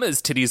that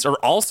Emma's titties are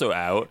also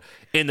out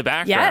in the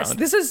background.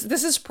 Yes,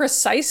 this is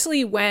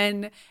precisely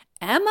when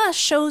Emma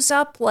shows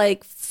up,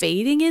 like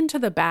fading into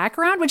the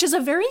background, which is a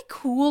very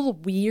cool,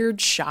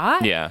 weird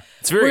shot. Yeah,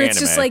 it's very where anime. It's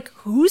just like,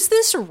 who's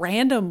this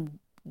random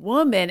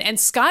woman? And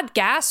Scott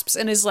gasps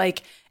and is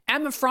like,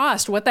 "Emma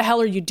Frost, what the hell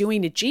are you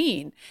doing to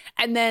Jean?"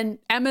 And then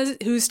Emma,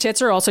 whose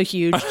tits are also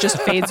huge, just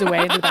fades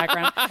away in the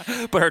background.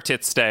 But her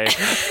tits stay.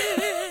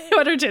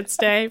 But her tits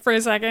stay for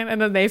a second,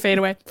 and then they fade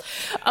away.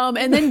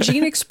 And then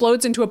Jean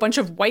explodes into a bunch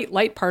of white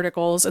light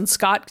particles, and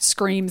Scott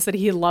screams that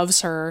he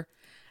loves her.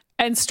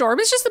 And Storm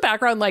is just the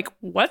background, like,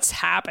 what's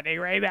happening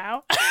right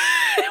now?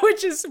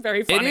 Which is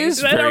very funny. It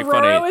is and very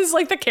Aurora funny. is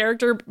like the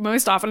character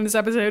most often in this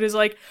episode is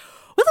like,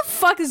 what the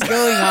fuck is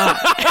going on?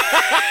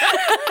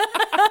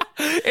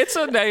 It's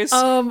a nice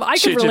I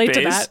could relate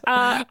to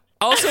that.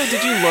 Also,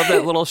 did you love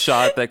that little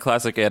shot, that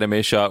classic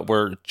anime shot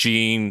where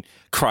Jean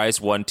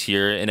cries one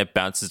tear and it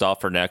bounces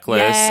off her necklace?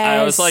 Yes.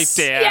 I was like,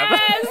 damn.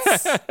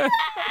 Yes.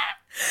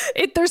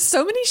 There's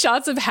so many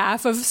shots of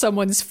half of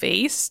someone's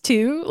face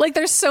too. Like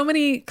there's so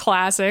many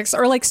classics,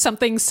 or like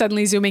something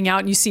suddenly zooming out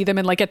and you see them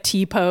in like a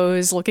T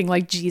pose looking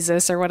like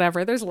Jesus or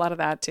whatever. There's a lot of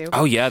that too.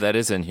 Oh yeah, that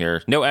is in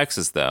here. No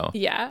X's though.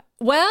 Yeah.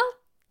 Well,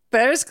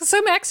 there's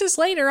some X's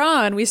later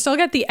on. We still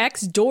got the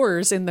X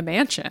doors in the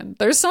mansion.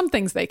 There's some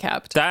things they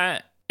kept.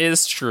 That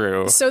is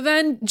true. So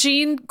then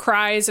Jean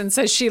cries and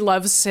says she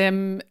loves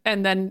him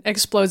and then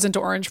explodes into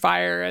orange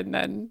fire, and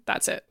then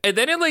that's it. And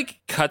then it like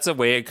cuts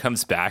away and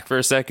comes back for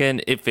a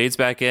second. It fades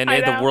back in I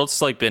and know. the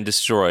world's like been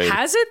destroyed.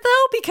 Has it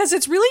though? Because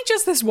it's really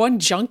just this one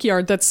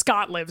junkyard that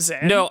Scott lives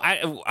in. No,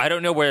 I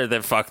don't know where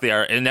the fuck they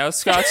are. And now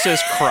Scott's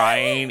just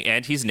crying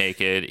and he's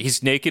naked.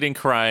 He's naked and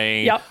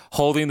crying, Yep.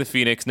 holding the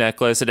Phoenix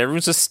necklace, and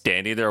everyone's just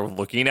standing there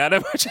looking at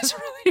him, which is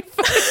really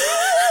funny.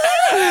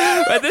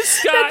 And then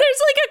Scott, Then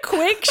there's like a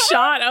quick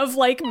shot of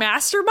like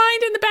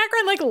Mastermind in the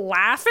background, like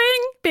laughing,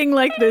 being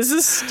like, "This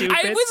is stupid."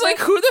 I was like,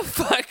 who the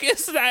fuck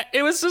is that?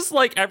 It was just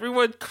like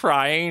everyone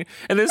crying.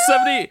 And then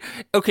somebody,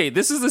 okay,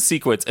 this is the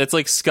sequence. It's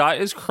like Scott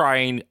is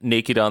crying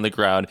naked on the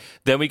ground.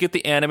 Then we get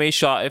the anime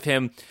shot of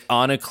him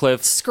on a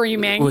cliff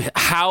screaming,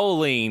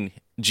 howling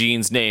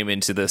Jean's name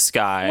into the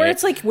sky. where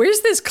it's like, where's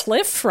this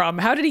cliff from?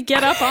 How did he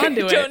get up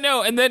onto I it? don't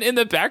know. And then in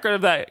the background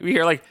of that, we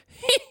hear like,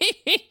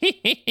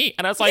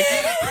 and I was like,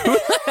 who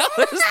the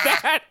hell is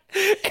that?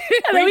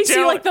 And then we see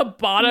don't like the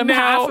bottom know.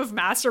 half of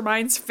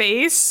Mastermind's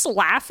face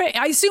laughing.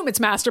 I assume it's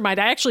Mastermind.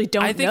 I actually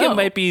don't know. I think it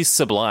might be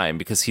Sublime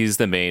because he's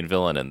the main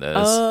villain in this.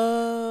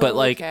 But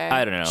like, okay.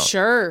 I don't know.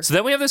 Sure. So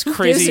then we have this gives a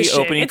crazy shit?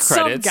 opening It's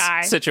some credits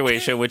guy.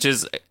 situation, which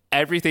is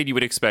everything you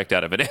would expect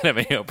out of an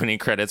anime opening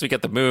credits. We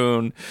get the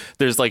moon.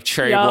 There's like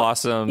cherry Yup.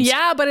 blossoms.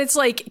 Yeah, but it's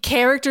like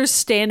characters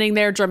standing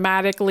there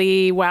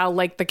dramatically while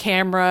like the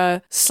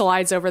camera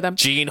slides over them.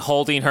 Jean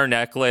holding her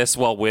necklace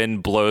while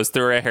wind blows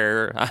through her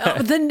hair.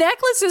 The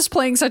necklace is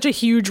playing such a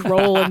huge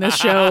role in this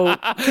show,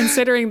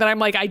 considering that I'm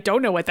like, I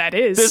don't know what that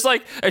is. There's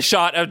like a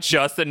shot of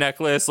just the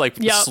necklace, like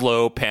Yup.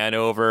 slow pan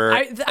over.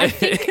 I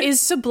think, is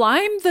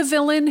Sublime the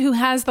villain who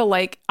has the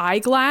like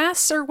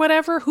eyeglass or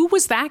whatever? Who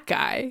was that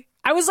guy?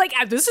 I was like,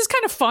 this is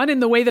kind of fun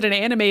in the way that an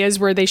anime is,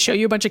 where they show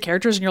you a bunch of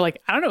characters and you're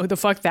like, I don't know who the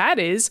fuck that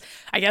is.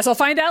 I guess I'll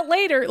find out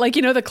later. Like,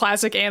 you know, the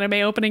classic anime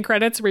opening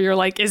credits where you're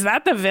like, is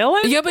that the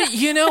villain? Yeah, but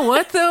you know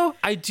what though?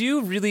 I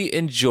do really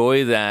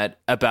enjoy that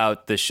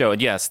about the show.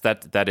 And yes,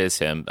 that is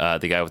him,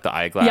 the guy with the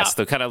eyeglass. Yeah.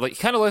 The kind of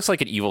looks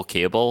like an evil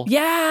Cable.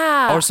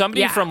 Yeah. Or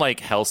somebody Yeah. from like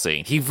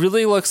Hellsing. He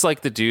really looks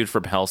like the dude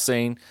from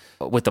Hellsing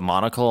with the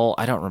monocle.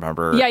 I don't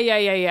remember. Yeah.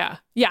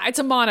 Yeah, it's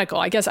a monocle.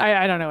 I guess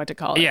I don't know what to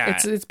call it. Yeah.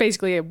 It's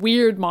basically a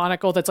weird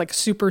monocle that's like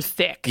super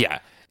thick. Yeah.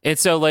 And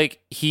so like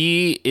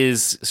he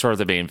is sort of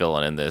the main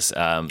villain in this.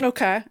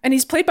 Okay. And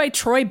he's played by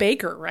Troy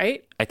Baker,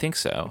 right? I think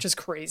so. Which is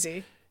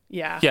crazy.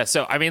 Yeah. Yeah,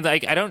 so I mean,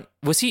 like,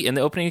 was he in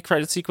the opening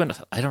credit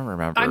sequence? I don't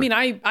remember. I mean,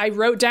 I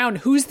wrote down,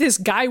 who's this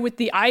guy with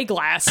the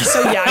eyeglass?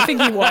 So yeah, I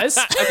think he was.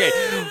 Okay,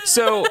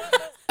 so,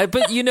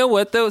 but you know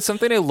what though?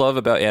 Something I love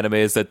about anime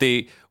is that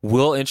they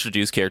will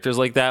introduce characters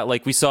like that.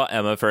 Like we saw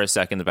Emma for a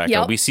second in the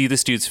background. Yep. We see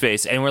this dude's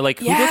face, and we're like,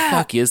 who the Yeah.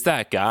 fuck is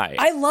that guy?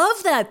 I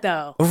love that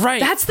though. Right.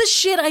 That's the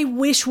shit I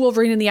wish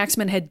Wolverine and the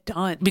X-Men had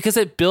done. Because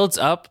it builds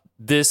up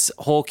this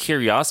whole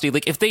curiosity.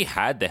 Like if they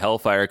had the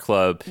Hellfire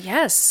Club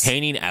Yes.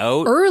 hanging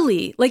out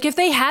Early. Like if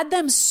they had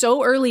them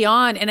so early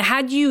on and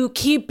had you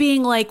keep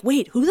being like,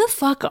 wait, who the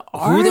fuck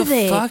are Who the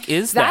they? fuck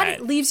is that?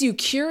 That leaves you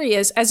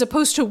curious as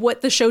opposed to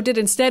what the show did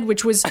instead,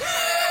 which was,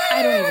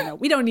 I don't even know.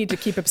 We don't need to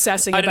keep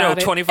obsessing I don't about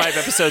know, it. 25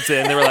 episodes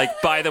in, they were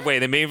like, by the way,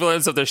 the main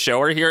villains of the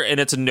show are here, and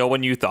it's no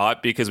one you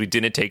thought because we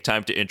didn't take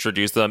time to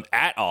introduce them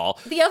at all.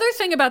 The other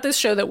thing about this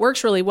show that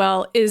works really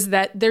well is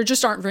that there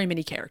just aren't very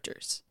many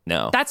characters.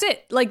 No. That's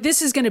it. Like,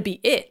 this is going to be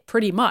it,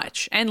 pretty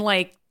much. And,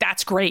 like,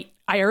 that's great.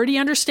 I already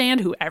understand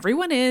who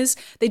everyone is.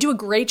 They do a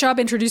great job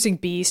introducing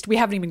Beast. We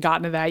haven't even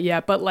gotten to that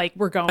yet, but, like,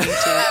 we're going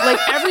to. Like,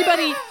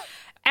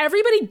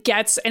 everybody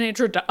gets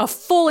a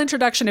full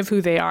introduction of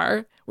who they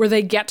are, where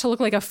they get to look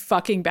like a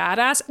fucking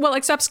badass. Well,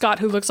 except Scott,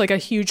 who looks like a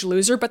huge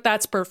loser, but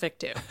that's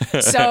perfect,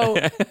 too. So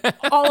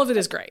all of it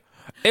is great.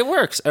 It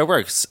works. It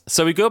works.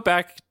 So we go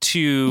back to...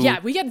 Yeah,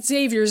 we get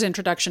Xavier's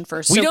introduction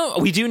first.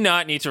 We do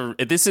not need to...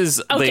 This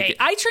is Okay, like...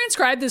 I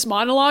transcribed this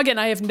monologue and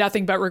I have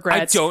nothing but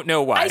regrets. I don't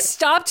know why. I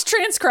stopped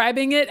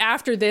transcribing it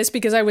after this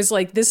because I was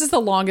like, this is the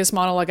longest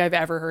monologue I've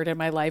ever heard in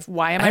my life.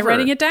 Why am I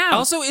writing it down?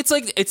 Also, it's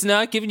like, it's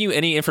not giving you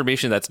any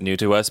information that's new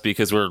to us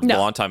because we're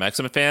longtime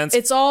X-Men fans.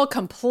 It's all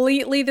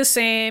completely the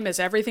same as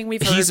everything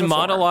we've heard He's before.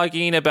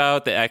 monologuing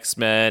about the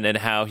X-Men and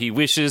how he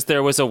wishes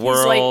there was a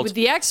world. He's like,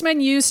 the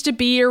X-Men used to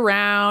be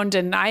around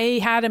and I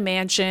had a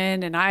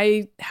mansion and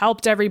I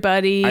helped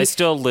everybody. I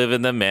still live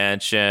in the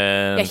mansion.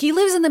 Yeah, he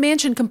lives in the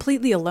mansion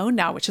completely alone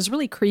now, which is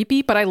really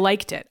creepy, but I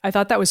liked it. I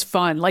thought that was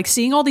fun. Like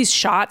seeing all these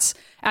shots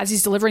as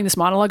he's delivering this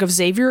monologue of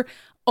Xavier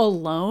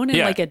alone in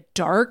like a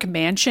dark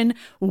mansion,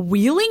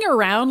 wheeling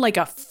around like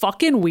a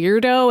fucking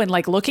weirdo and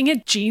like looking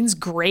at Jean's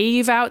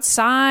grave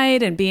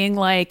outside and being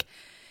like,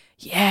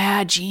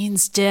 yeah,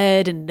 Jean's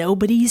dead and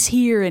nobody's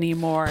here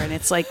anymore. And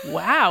it's like,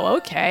 wow,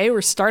 okay,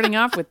 we're starting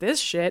off with this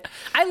shit.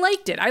 I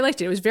liked it.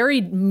 It was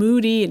very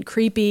moody and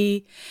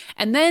creepy.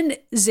 And then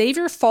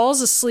Xavier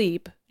falls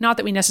asleep. Not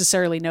that we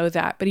necessarily know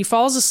that, but he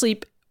falls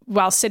asleep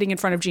while sitting in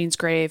front of Jean's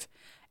grave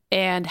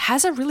and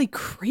has a really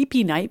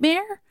creepy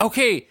nightmare.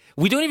 Okay,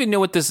 we don't even know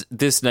what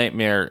this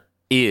nightmare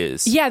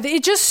is. Yeah,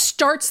 it just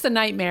starts the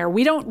nightmare.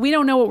 We don't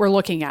know what we're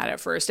looking at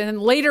first. And then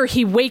later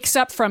he wakes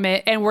up from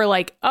it and we're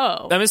like,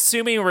 oh. I'm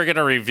assuming we're going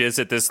to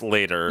revisit this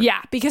later.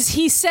 Yeah, because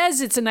he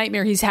says it's a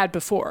nightmare he's had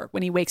before.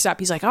 When he wakes up,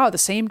 he's like, oh, the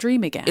same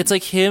dream again. It's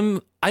like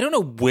him, I don't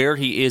know where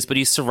he is, but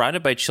he's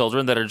surrounded by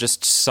children that are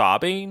just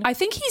sobbing. I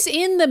think he's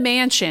in the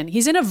mansion.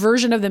 He's in a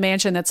version of the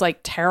mansion that's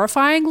like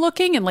terrifying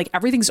looking and like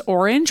everything's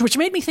orange, which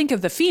made me think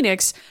of the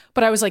Phoenix.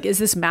 But I was like, is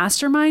this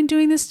Mastermind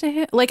doing this to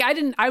him? Like,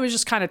 I was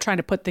just kind of trying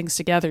to put things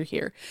together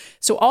here.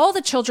 So all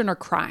the children are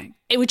crying,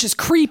 which is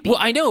creepy. Well,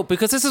 I know,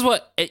 because this is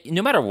what,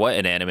 no matter what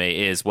an anime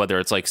is, whether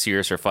it's like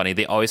serious or funny,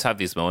 they always have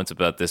these moments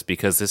about this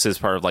because this is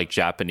part of like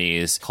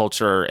Japanese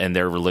culture and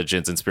their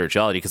religions and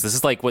spirituality. Because this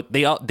is like what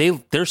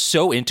they're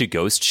so into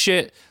ghost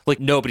shit, like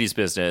nobody's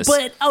business.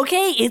 But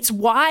okay, it's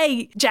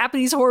why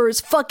Japanese horror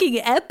is fucking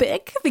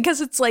epic,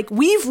 because it's like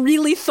we've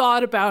really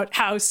thought about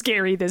how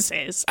scary this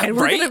is, and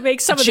we're gonna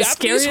make some of the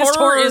Japanese scariest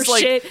horror is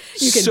like shit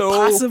you can so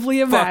possibly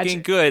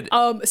imagine. Fucking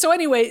good. So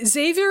anyway,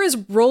 Xavier is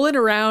rolling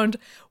around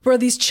where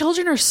these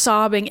children are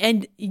sobbing,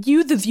 and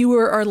you, the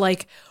viewer, are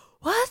like,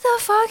 "What the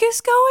fuck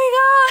is going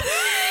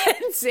on?"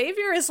 And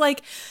Xavier is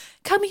like,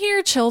 come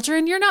here,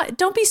 children.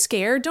 Don't be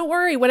scared. Don't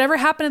worry. Whatever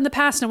happened in the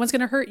past, no one's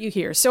going to hurt you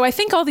here. So I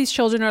think all these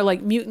children are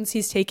like mutants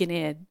he's taken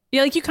in.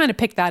 Yeah, like you kind of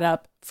pick that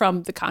up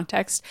from the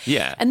context.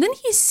 Yeah. And then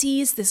he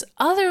sees this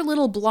other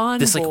little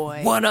blonde boy.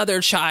 Like one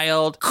other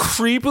child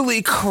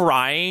creepily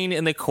crying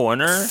in the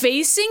corner.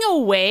 Facing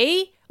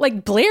away,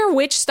 like Blair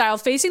Witch style,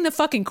 facing the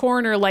fucking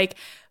corner, like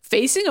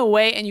facing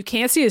away, and you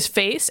can't see his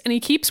face, and he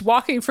keeps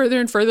walking further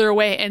and further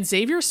away, and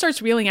Xavier starts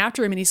wheeling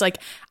after him, and he's like,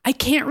 I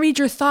can't read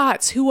your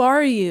thoughts. Who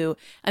are you?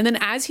 And then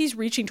as he's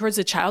reaching towards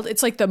the child,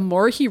 it's like the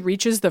more he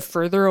reaches, the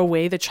further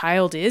away the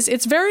child is.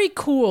 It's very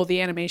cool, the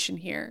animation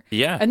here.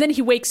 Yeah. And then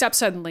he wakes up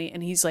suddenly,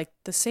 and he's like,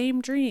 the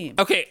same dream.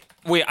 Okay,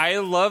 wait, I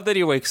love that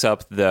he wakes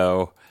up,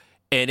 though,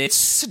 and it's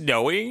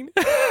snowing.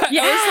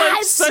 Yeah, it's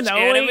like such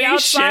snowing anime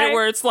outside. shit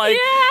where it's like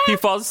he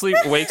falls asleep,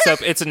 wakes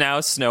up, it's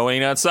now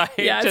snowing outside.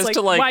 Yeah, just it's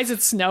to like, why is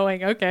it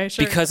snowing? Okay,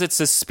 sure. because it's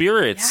the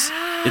spirits.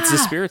 Yeah. It's the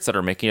spirits that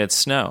are making it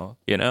snow,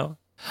 you know?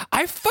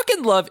 I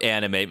fucking love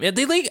anime. Man, it's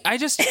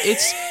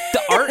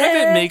the art of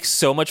it makes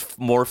so much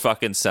more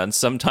fucking sense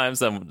sometimes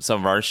than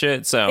some of our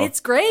shit. So it's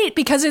great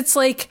because it's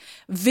like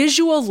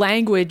visual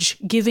language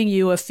giving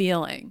you a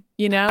feeling,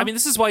 you know? I mean,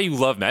 this is why you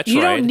love Metroid.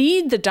 You don't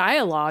need the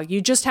dialogue. You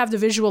just have the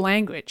visual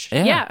language.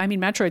 Yeah. I mean,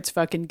 Metroid's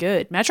fucking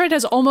good. Metroid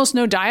has almost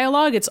no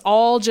dialogue. It's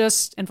all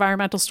just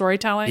environmental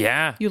storytelling.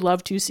 Yeah. You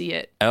love to see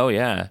it. Oh,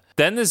 yeah.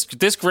 Then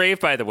this grave,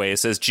 by the way,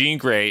 says Jean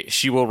Grey,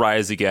 she will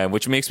rise again,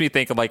 which makes me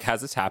think of like, has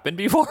this happened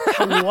before?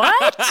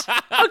 What?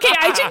 Okay,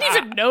 I didn't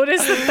even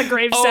notice that the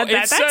grave said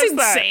that. That's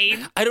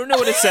insane. I don't know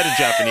what it said in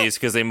Japanese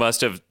because they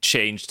must have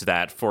changed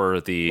that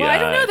for the... Well, I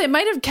don't know. They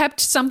might have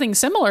kept something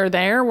similar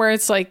there where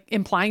it's like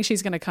implying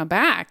she's going to come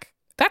back.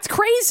 That's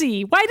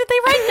crazy. Why did they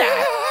write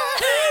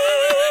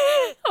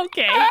that?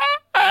 Okay.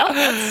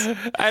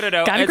 I don't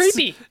know. Kinda It's-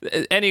 creepy.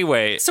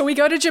 Anyway, So we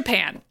go to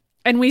Japan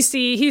and we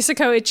see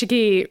Hisako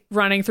Ichiki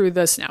running through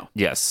the snow.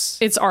 yes.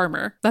 It's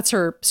Armor. That's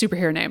her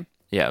superhero name.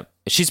 Yeah.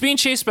 She's being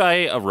chased by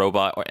a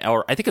robot,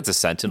 or I think it's a The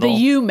sentinel.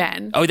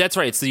 U-Men. Oh, that's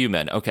right. It's the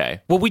U-Men. Okay.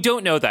 Well, we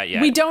don't know that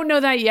yet. We don't know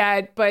that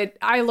yet, but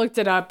I looked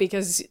it up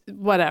because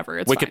whatever.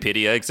 It's fine.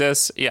 Wikipedia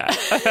exists. Yeah.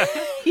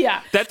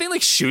 Yeah. That thing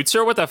like shoots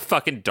her with a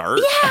fucking dart.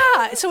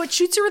 Yeah. So it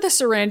shoots her with a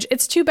syringe.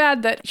 It's too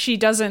bad that she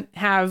doesn't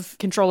have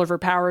control of her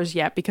powers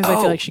yet because I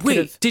feel like she could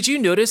have. Did you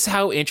notice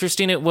how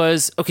interesting it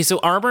was? Okay, so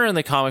Armor in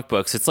the comic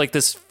books, it's like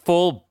this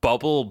full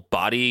bubble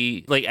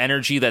body like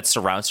energy that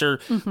surrounds her.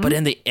 Mm-hmm. But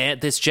in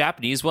this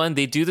Japanese one,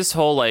 they do this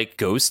whole like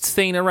ghost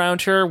thing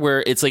around her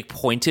where it's like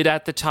pointed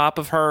at the top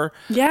of her.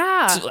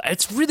 Yeah. So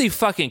it's really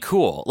fucking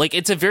cool. Like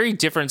it's a very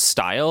different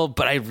style,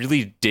 but I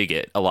really dig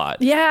it a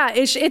lot. Yeah.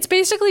 It's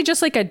basically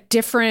just like a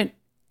different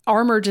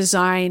armor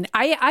design.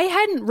 I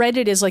hadn't read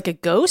it as like a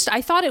ghost.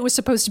 I thought it was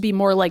supposed to be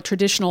more like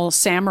traditional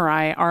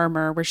samurai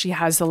armor where she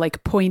has the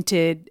like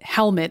pointed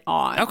helmet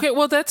on. Okay,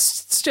 well that's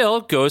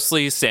still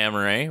ghostly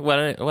samurai.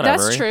 Whatever.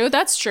 That's true.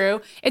 That's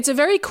true. It's a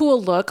very cool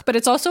look, but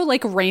it's also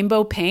like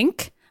rainbow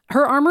pink.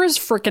 Her armor is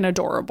freaking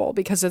adorable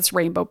because it's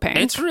rainbow pink.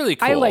 It's really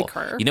cool. I like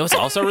her. You know what's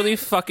also really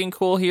fucking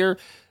cool here?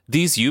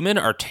 These human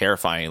are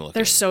terrifying looking.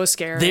 They're so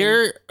scary.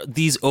 They're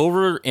these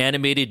over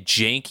animated,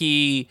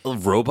 janky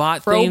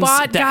robot things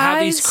Robot that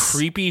have these guys.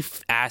 creepy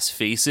ass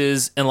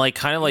faces and like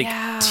kind of like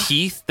Yeah.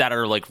 teeth that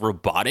are like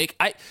robotic.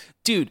 I'm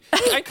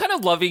kind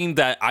of loving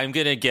that I'm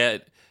gonna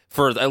get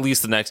for at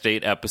least the next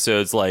 8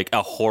 episodes, like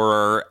a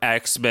horror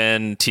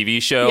X-Men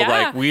TV show. Yeah,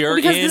 Like we are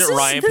because in this is-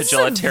 Ryan this is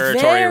Pagella a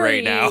territory very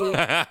right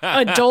now.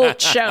 adult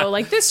show.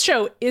 Like this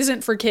show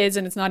isn't for kids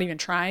and it's not even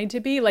trying to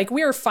be. Like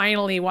we are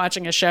finally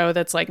watching a show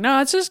that's like, no,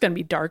 it's just gonna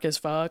be dark as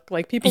fuck.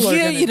 Like people are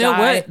Yeah, gonna you know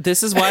die. what?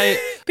 This is why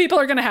People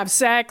are gonna have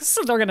sex.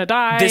 They're gonna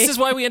die. This is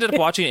why we ended up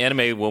watching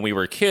anime when we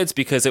were kids,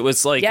 because it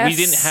was like we Yes.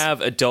 didn't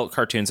have adult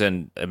cartoons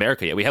in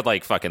America yet. We had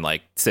like fucking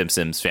like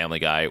Simpsons, Family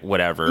Guy,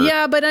 whatever.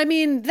 Yeah, but I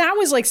mean, that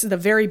was like the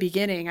very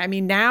beginning. I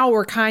mean, now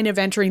we're kind of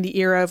entering the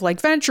era of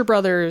like Venture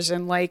Brothers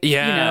and like,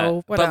 Yeah, you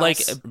know, what but else?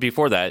 like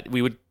before that,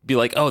 we would be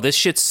like, "Oh, this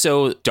shit's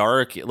so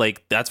dark."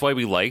 Like that's why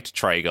we liked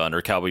Trigun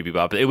or Cowboy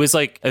Bebop. It was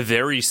like a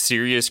very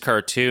serious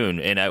cartoon,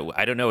 and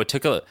I don't know. It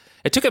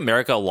took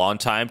America a long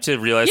time to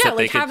realize Yeah, that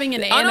they like could. having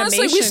an And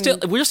honestly,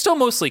 animation- we're still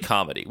mostly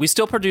comedy. We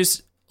still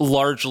produce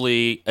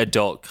largely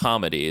adult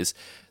comedies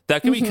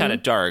that can be kind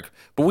of dark,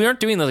 but we aren't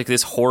doing like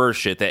this horror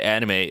shit that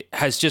anime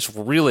has just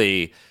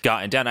really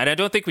gotten down. And I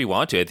don't think we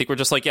want to. I think we're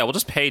just like, yeah, we'll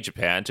just pay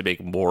Japan to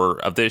make more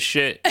of this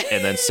shit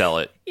and then sell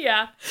it.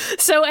 yeah.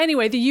 So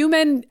anyway, the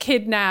human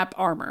kidnap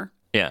Armor.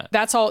 Yeah.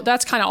 That's all.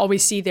 That's kind of all we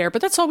see there,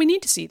 but that's all we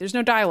need to see. There's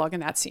no dialogue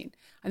in that scene.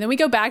 And then we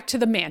go back to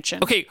the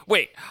mansion. Okay,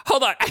 wait,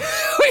 hold on.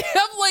 We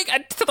have like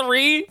a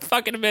 3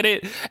 fucking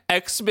minute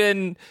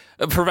X-Men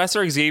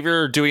Professor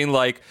Xavier doing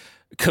like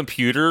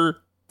computer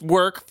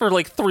work for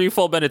like 3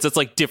 full minutes. It's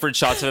like different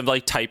shots of him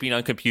like typing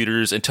on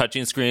computers and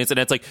touching screens, and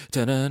it's like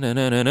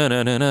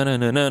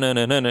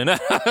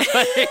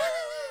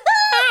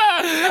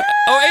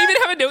oh, I even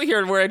have a note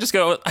here where I just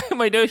go,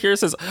 my note here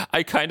says,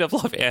 I kind of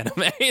love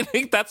anime. I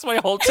think that's my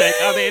whole take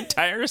on the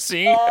entire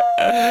scene.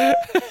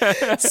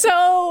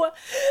 So,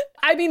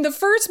 I mean, the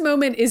first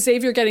moment is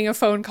Xavier getting a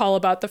phone call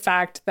about the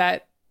fact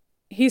that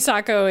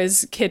Hisako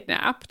is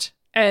kidnapped.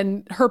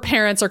 And her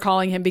parents are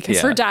calling him because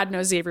Yeah. her dad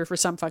knows Xavier for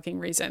some fucking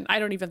reason. I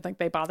don't even think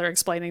they bother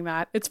explaining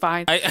that. It's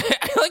fine. I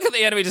like how the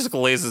anime just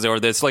glazes over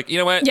this. Like, you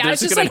know what? Yeah, They're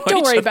it's just gonna like, know don't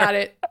each worry other. about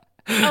it.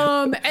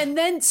 And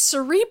then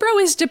Cerebro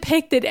is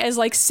depicted as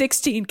like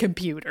 16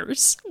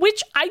 computers,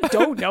 which I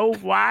don't know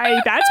why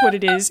that's what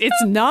it is.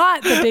 It's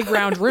not the big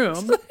round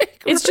room.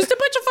 It's just a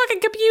bunch of fucking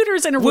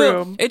computers in a Well,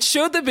 room. it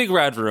showed the big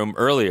round room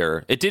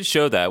earlier. It did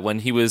show that when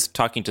he was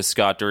talking to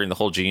Scott during the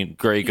whole Jean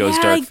Grey goes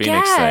Yeah, Dark I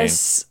Phoenix thing.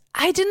 guess.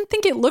 I didn't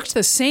think it looked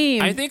the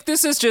same. I think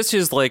this is just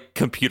his like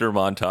computer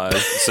montage.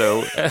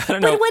 So I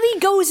don't know. But when he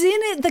goes in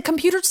it, the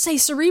computers say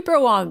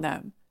Cerebro on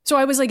them. So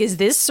I was like, is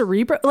this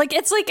Cerebro? Like,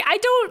 it's like, I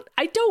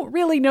don't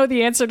really know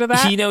the answer to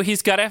that. You know,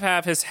 he's got to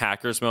have his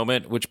Hackers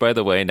moment, which, by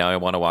the way, now I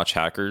want to watch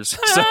Hackers.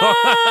 So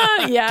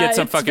Yeah, get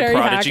some it's fucking very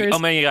Prodigy. Hackers. Oh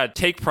my God,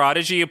 take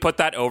Prodigy and put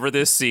that over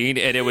this scene,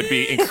 and it would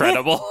be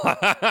incredible.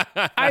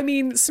 I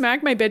mean,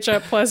 Smack My Bitch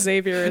Up plus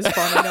Xavier is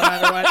funny no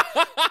matter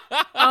what.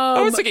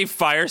 I was thinking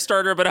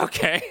Firestarter, but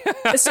okay.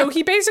 So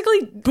he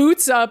basically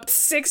boots up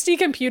 60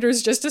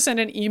 computers just to send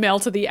an email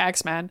to the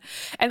X-Men,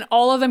 and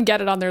all of them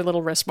get it on their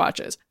little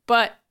wristwatches.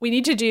 But we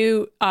need to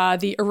do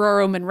the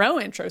Aurora Monroe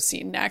intro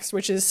scene next,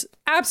 which is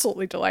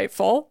absolutely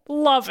delightful.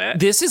 Love it.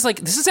 This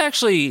is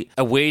actually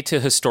a way to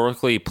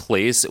historically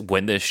place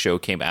when this show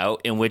came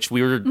out, in which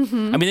we were,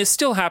 I mean, it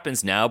still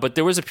happens now, but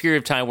there was a period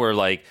of time where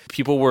like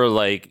people were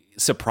like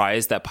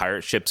surprised that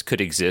pirate ships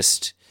could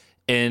exist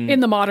In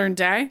the modern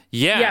day.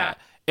 Yeah.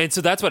 And so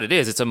that's what it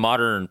is. It's a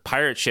modern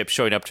pirate ship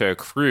showing up to a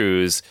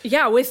cruise.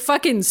 Yeah, with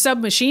fucking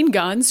submachine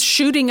guns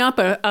shooting up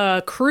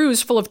a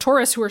cruise full of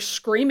tourists who are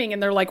screaming,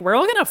 and they're like, we're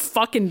all gonna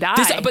fucking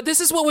die. But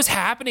this is what was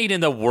happening in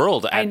the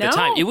world at the know.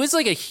 time. It was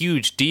like a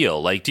huge deal.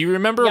 Like, do you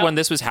remember when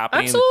this was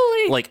happening?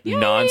 Absolutely. Like,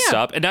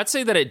 nonstop? And not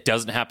saying that it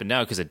doesn't happen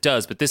now, because it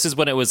does, but this is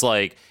when it was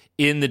like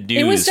in the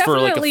It was news for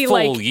like a definitely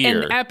full like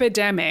year. an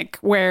epidemic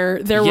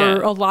where there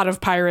were a lot of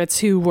pirates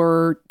who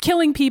were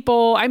killing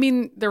people. I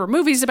mean, there were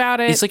movies about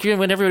it. It's like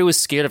when everybody was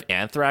scared of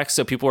anthrax,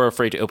 so people were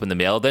afraid to open the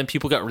mail. Then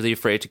people got really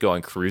afraid to go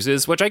on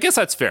cruises, which I guess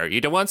that's fair.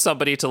 You don't want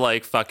somebody to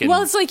like fucking...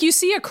 Well, it's like you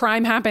see a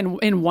crime happen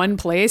in one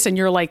place and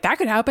you're like, that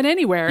could happen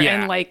anywhere. Yeah.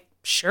 And like,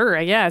 sure,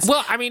 I guess.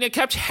 Well, I mean, it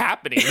kept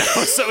happening,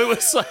 though, so it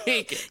was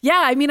like...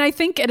 Yeah, I mean, I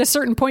think at a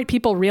certain point,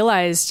 people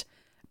would-be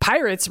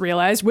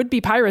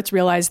pirates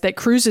realized that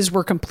cruises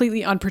were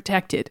completely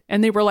unprotected.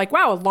 And they were like,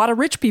 wow, a lot of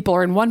rich people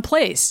are in one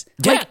place.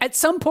 Yeah. Like, at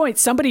some point,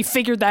 somebody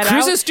figured that out.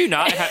 Cruises do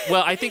not have...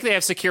 Well, I think they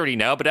have security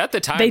now, but at the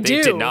time, they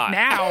do did not.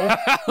 now.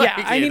 Yeah,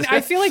 I mean, I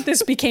feel like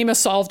this became a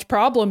solved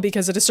problem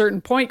because at a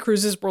certain point,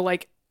 cruises were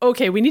like,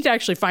 okay, we need to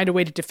actually find a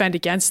way to defend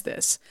against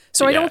this.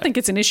 So I don't think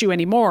it's an issue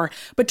anymore.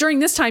 But during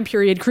this time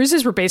period,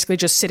 cruises were basically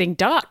just sitting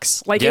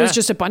ducks. Like, it was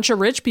just a bunch of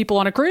rich people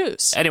on a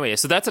cruise. Anyway,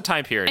 so that's a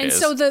time period. And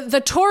so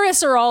the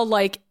tourists are all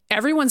like,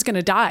 everyone's going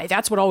to die.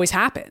 That's what always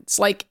happens.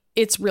 Like,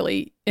 it's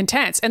really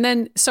intense. And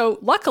then, so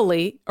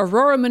luckily,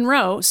 Aurora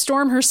Monroe,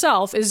 Storm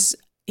herself, is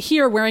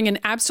here wearing an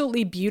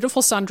absolutely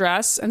beautiful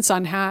sundress and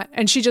sun hat.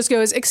 And she just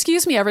goes,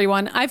 excuse me,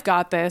 everyone, I've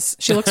got this.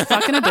 She looks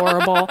fucking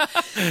adorable.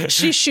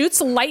 She shoots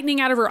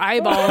lightning out of her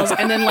eyeballs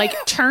and then like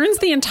turns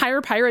the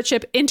entire pirate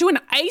ship into an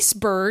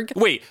iceberg.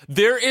 Wait,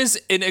 there is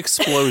an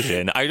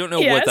explosion. I don't know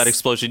what that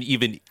explosion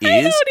even is.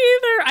 I don't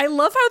either. I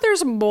love how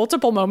there's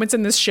multiple moments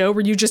in this show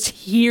where you just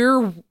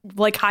hear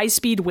like high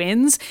speed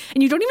winds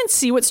and you don't even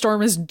see what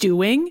Storm is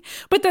doing.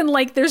 But then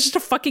like there's just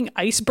a fucking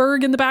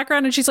iceberg in the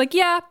background and she's like,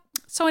 yeah.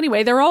 So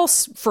anyway, they're all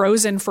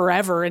frozen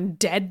forever and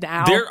dead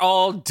now. They're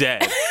all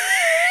dead.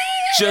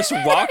 Just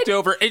walked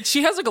over. And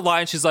she has like a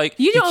line. She's like,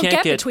 you don't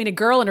get between a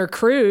girl and her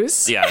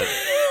cruise. Yeah.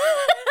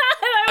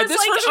 And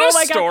this version of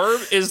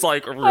Storm is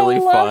like really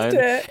fun.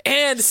 It.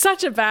 And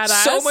such a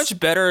badass. So much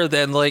better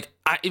than like,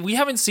 we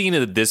haven't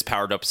seen this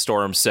powered up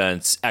Storm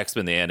since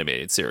X-Men the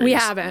Animated Series. We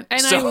haven't.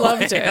 And I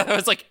loved it. I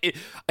was like,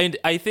 and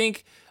I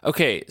think,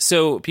 okay,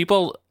 so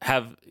people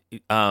have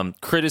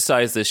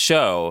criticized this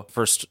show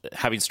for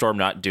having Storm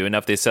not do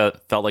enough. They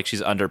felt like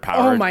she's underpowered.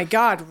 Oh my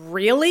God,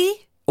 really?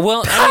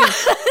 Well, I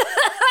mean...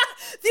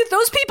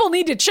 Those people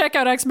need to check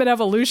out X-Men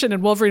Evolution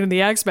and Wolverine and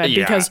the X-Men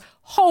because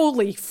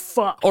holy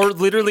fuck. Or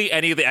literally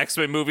any of the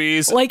X-Men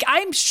movies. Like,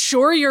 I'm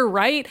sure you're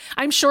right.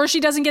 I'm sure she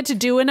doesn't get to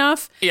do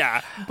enough.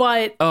 Yeah.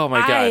 But oh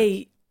my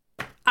God.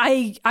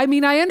 I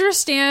mean, I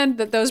understand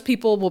that those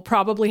people will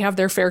probably have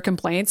their fair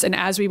complaints. And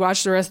as we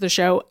watch the rest of the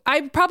show,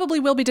 I probably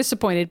will be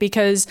disappointed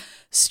because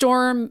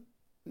Storm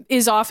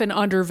is often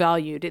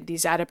undervalued in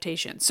these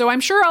adaptations. So I'm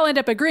sure I'll end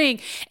up agreeing.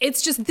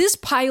 It's just this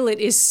pilot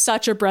is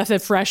such a breath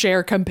of fresh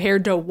air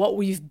compared to what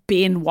we've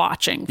been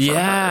watching for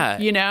her,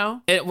 you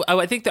know?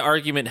 I think the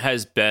argument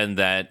has been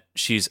that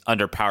she's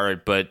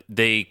underpowered, but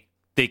they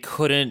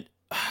couldn't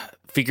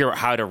figure out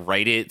how to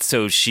write it,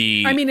 so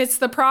she... I mean, it's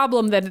the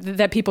problem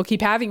that people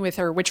keep having with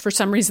her, which for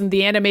some reason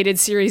the animated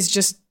series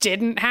just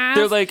didn't have.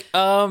 They're like,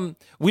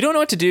 we don't know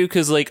what to do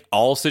because like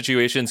all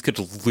situations could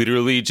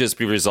literally just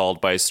be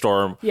resolved by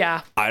Storm.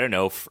 Yeah. I don't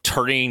know,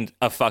 turning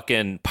a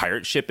fucking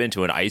pirate ship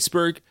into an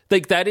iceberg.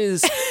 Like that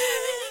is...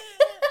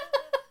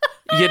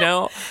 you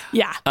know?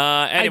 Yeah.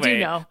 Anyway, I do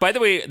know. By the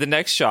way, the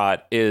next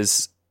shot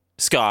is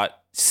Scott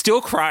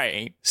still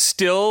crying,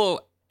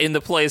 still in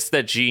the place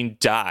that Jean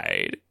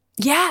died.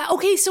 Yeah.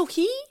 Okay. So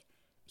he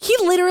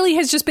literally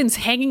has just been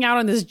hanging out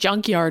in this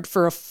junkyard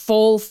for a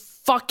full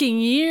fucking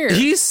year.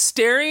 He's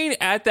staring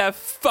at that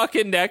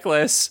fucking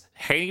necklace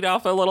hanging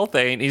off a little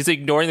thing. He's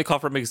ignoring the call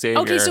from Xavier.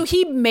 Okay, so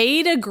he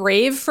made a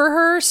grave for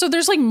her. So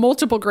there's like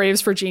multiple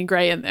graves for Jean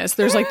Grey in this.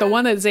 There's like the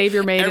one that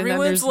Xavier made, and then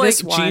there's like,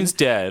 this one. Jean's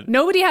dead.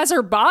 Nobody has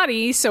her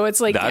body, so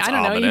it's like, That's I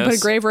don't know, you can put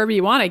a grave wherever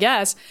you want, I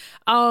guess.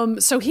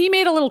 So he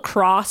made a little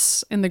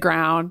cross in the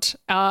ground,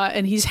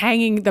 and he's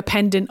hanging the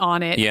pendant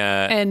on it.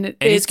 Yeah, and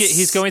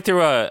he's going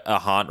through a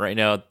haunt right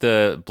now.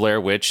 The Blair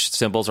Witch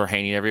symbols are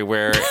hanging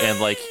everywhere, and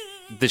like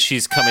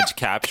she's coming to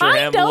capture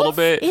him a little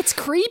bit. It's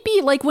creepy.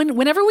 Like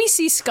whenever we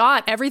see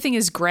Scott, everything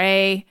is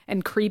gray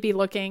and creepy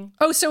looking.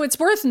 Oh, so it's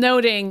worth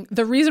noting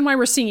the reason why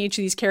we're seeing each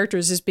of these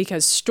characters is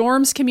because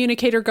Storm's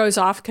communicator goes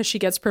off because she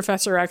gets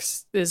Professor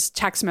X's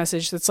text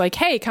message that's like,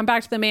 hey, come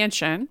back to the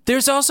mansion.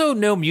 There's also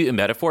no mutant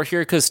metaphor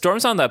here because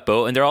Storm's on that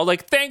boat and they're all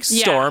like, thanks,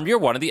 Storm, you're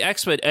one of the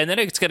X-Men. And then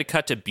it's going to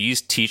cut to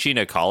Beast teaching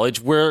at college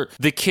where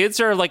the kids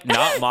are like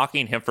not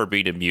mocking him for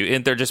being a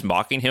mutant. They're just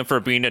mocking him for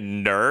being a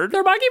nerd.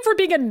 They're mocking for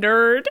being a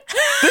nerd.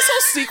 This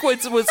whole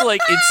sequence was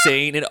like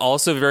insane and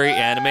also very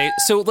anime.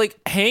 So like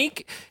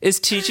Hank is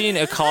teaching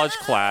a college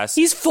class.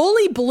 He's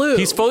fully blue.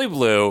 He's fully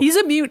blue. He's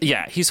a mutant.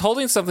 Yeah, he's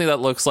holding something that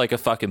looks like a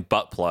fucking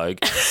butt plug.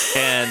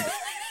 And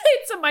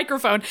It's a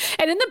microphone.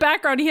 And in the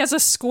background, he has a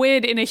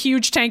squid in a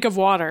huge tank of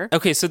water.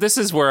 Okay, so this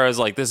is where I was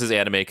like, this is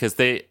anime, because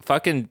they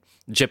fucking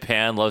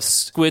Japan loves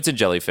squids and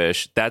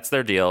jellyfish. That's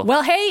their deal.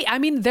 Well, hey, I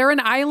mean, they're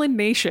an island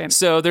nation.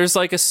 So there's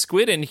like a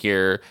squid in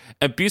here,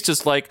 and Beast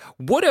is like,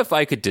 what if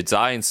I could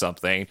design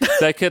something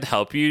that could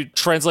help you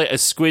translate a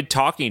squid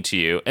talking to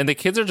you? And the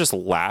kids are just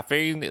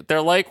laughing.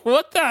 They're like,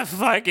 what the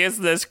fuck is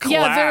this class?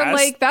 Yeah, they're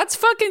like, that's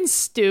fucking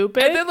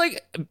stupid. And then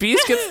like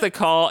Beast gets the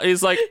call. And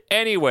he's like,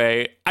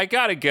 anyway, I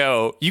gotta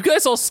go. You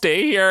guys all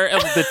stay here,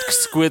 and the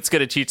squid's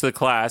gonna teach the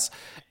class.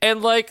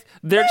 And like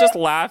they're just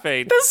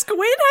laughing. The squid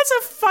has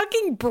a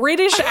fucking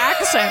British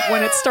accent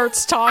when it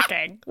starts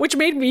talking, which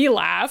made me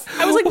laugh.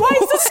 I was like, why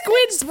is the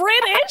squid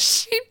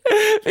British?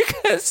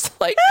 Because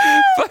like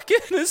fucking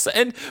this,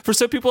 and for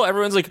some people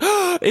everyone's like,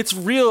 oh, it's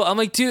real. I'm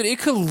like, dude, it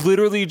could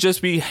literally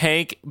just be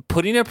Hank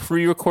putting a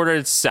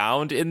pre-recorded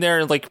sound in there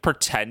and like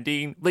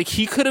pretending. Like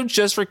he could have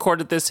just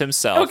recorded this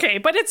himself. Okay,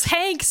 but it's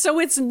Hank, so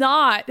it's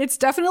not. It's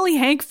definitely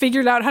Hank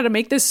figured out how to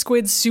make this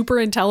squid super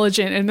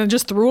intelligent and then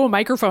just threw a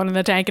microphone in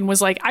the tank and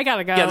was like, I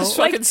gotta go. Yeah, this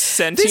fucking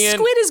sentient. This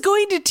squid is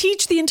going to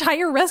teach the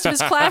entire rest of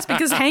his class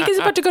because Hank is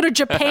about to go to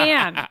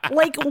Japan.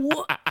 Like,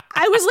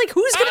 I was like,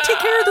 who's going to take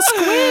care of the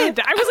squid?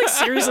 I was like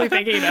seriously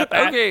thinking about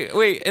that. Okay,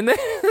 wait, and then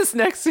this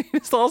next scene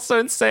is also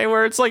insane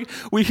where it's like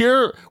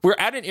we're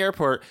at an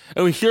airport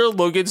and we hear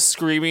Logan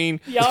screaming.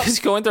 Yep. He's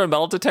going through a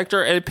metal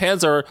detector and it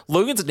pans over.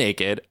 Logan's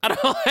naked. And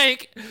I'm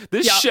like,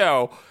 this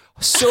show.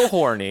 So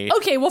horny.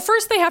 Okay, well,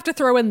 first they have to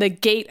throw in the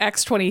Gate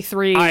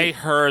X-23. I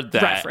heard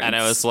that, reference. and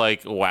I was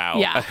like, wow.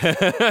 Yeah.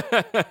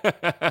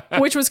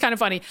 Which was kind of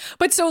funny.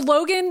 But so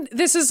Logan,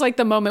 this is like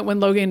the moment when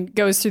Logan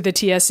goes through the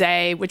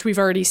TSA, which we've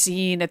already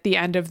seen at the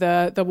end of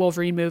the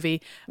Wolverine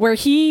movie, where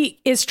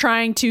he's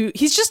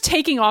just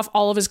taking off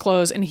all of his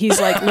clothes, and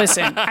he's like,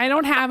 listen, I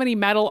don't have any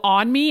metal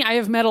on me. I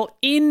have metal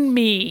in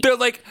me. They're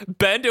like,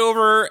 bend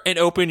over and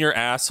open your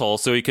asshole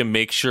so you can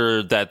make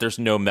sure that there's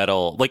no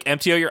metal. Like,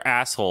 empty out your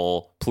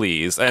asshole, please.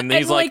 And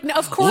he's like,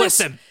 of course,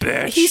 listen,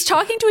 bitch. He's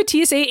talking to a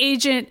TSA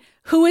agent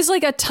who is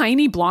like a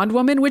tiny blonde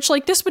woman, which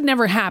like this would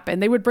never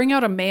happen. They would bring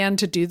out a man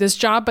to do this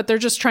job, but they're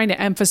just trying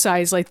to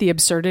emphasize like the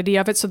absurdity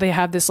of it. So they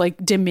have this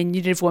like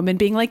diminutive woman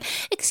being like,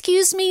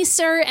 excuse me,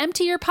 sir,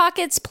 empty your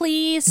pockets,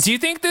 please. Do you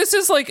think this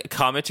is like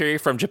commentary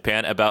from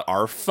Japan about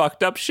our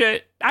fucked up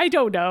shit? I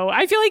don't know.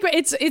 I feel like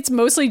it's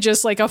mostly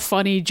just like a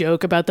funny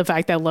joke about the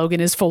fact that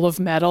Logan is full of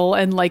metal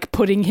and like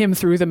putting him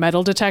through the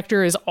metal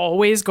detector is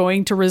always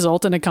going to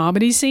result in a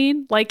comedy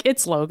scene. Like,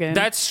 it's Logan.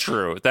 That's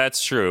true.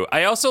 That's true.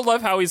 I also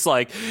love how he's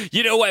like,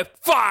 you know what?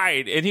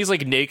 Fine. And he's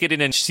like naked and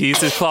then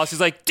sees his clothes. He's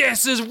like,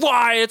 this is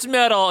why it's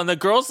metal. And the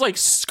girl's like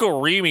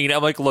screaming.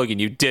 I'm like, Logan,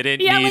 you didn't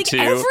need to.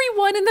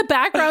 Everyone in the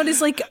background is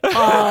like,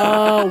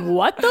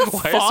 what the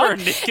Why fuck? is there a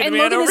naked And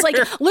man Logan is over like,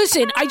 here?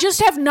 listen, I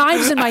just have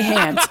knives in my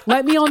hands.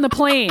 Let me on the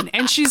plane.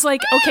 And she's like,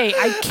 okay,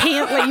 I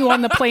can't let you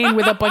on the plane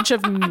with a bunch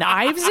of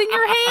knives in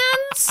your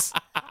hands.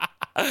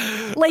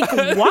 Like,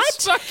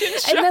 what?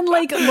 And then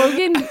like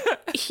Logan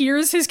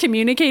hears his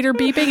communicator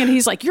beeping and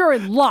he's like, you're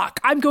in luck.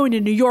 I'm going to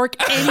New York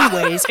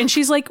anyways. And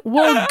she's like,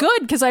 well,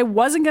 good, because I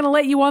wasn't going to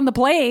let you on the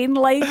plane.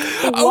 Like,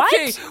 what?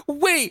 Okay,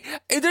 wait.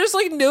 There's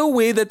like no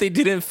way that they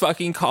didn't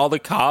fucking call the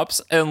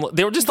cops and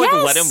they were just like,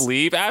 let him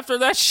leave after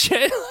that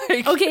shit.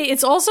 Like, okay,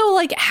 it's also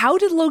like, how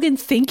did Logan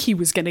think he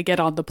was going to get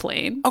on the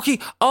plane? okay,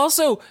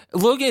 also,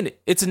 Logan,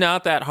 it's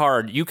not that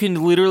hard. You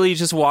can literally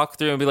just walk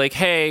through and be like,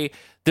 hey,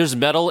 there's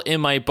metal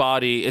in my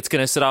body. It's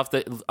going to set off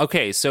the...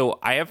 Okay, so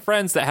I have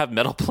friends that have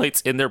metal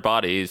plates in their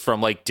bodies from,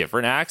 like,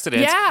 different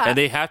accidents. Yeah. And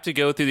they have to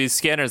go through these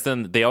scanners.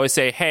 Then they always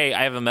say, hey,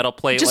 I have a metal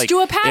plate, Just like,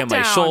 do a pat in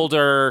my down.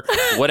 shoulder,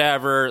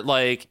 whatever.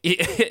 Like,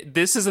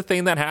 this is a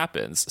thing that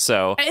happens.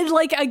 So... And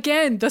like,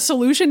 again, the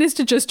solution is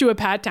to just do a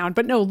pat down.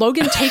 But no,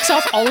 Logan takes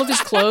off all of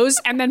his clothes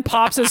and then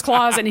pops his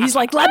claws and he's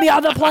like, let me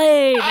on the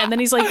plane. And then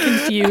he's like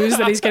confused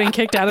that he's getting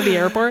kicked out of the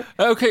airport.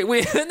 Okay,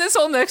 wait, and this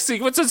whole next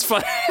sequence is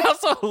fun.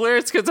 Also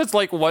hilarious because it's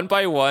like one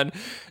by one.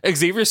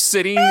 Xavier's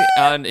sitting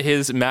on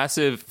his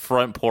massive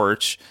front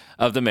porch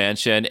of the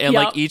mansion, and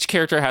like each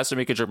character has to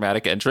make a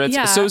dramatic entrance.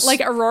 Yeah, So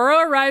like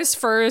Aurora arrives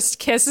first,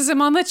 kisses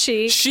him on the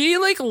cheek. she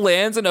like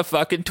lands in a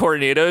fucking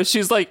tornado.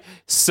 She's like,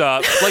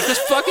 sup? Like this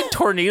fucking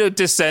tornado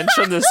descends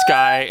from the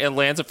sky and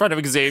lands in front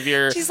of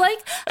Xavier. She's like,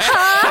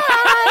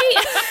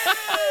 hi.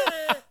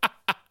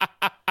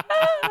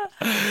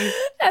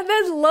 And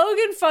then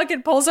Logan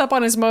fucking pulls up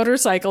on his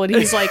motorcycle and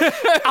he's like,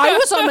 I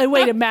was on my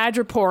way to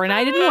Madripoor and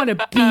I didn't want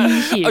to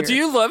be here. Do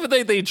you love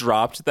that they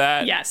dropped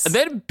that? Yes. And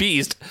then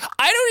Beast.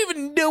 I don't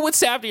even know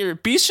what's happening here.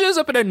 Beast shows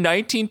up in a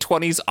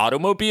 1920s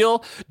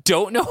automobile.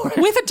 Don't know where.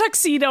 With a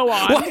tuxedo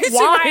on. Why is he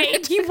wearing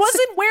a He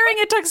wasn't wearing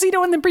a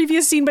tuxedo in the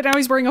previous scene, but now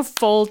he's wearing a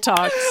full tux.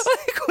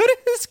 Like, what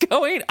is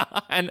going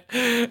on?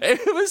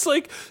 It was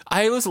like,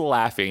 I was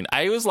laughing.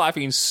 I was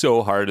laughing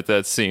so hard at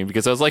that scene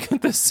because I was like,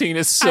 this scene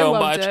is so I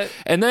loved much. it.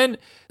 And then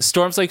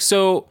Storm's like,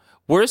 so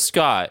where's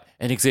Scott?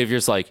 And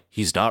Xavier's like,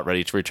 he's not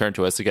ready to return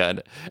to us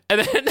again.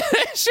 And then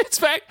It's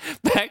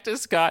back to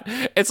Scott.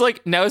 It's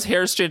like now his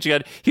hair's changing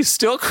again. He's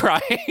still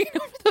crying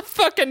over the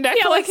fucking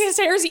necklace. Yeah, like his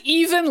hair's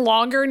even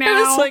longer now.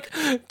 And it's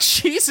like,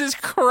 Jesus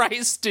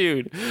Christ,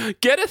 dude.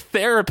 Get a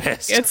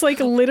therapist. It's like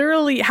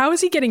literally, how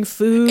is he getting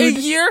food? A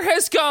year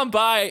has gone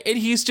by and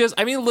he's just,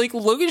 I mean, like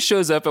Logan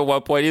shows up at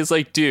one point. He's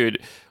like,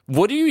 dude,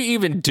 what are you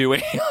even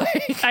doing?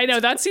 I know,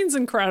 that scene's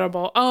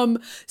incredible.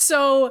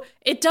 So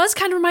it does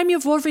kind of remind me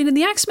of Wolverine and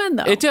the X-Men,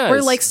 though. It does.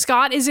 Where like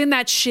Scott is in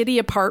that shitty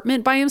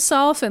apartment by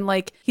himself, and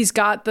like he's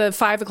got the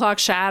 5 o'clock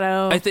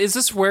shadow. Is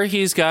this where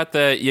he's got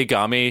the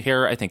Yagami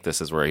hair? I think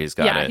this is where he's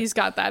got it. Yeah, he's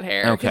got that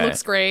hair. Okay. He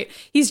looks great.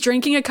 He's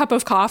drinking a cup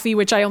of coffee,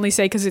 which I only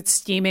say because it's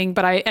steaming,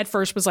 but I at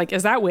first was like,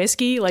 is that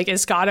whiskey? Like,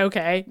 is Scott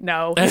okay?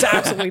 No, he's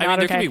absolutely not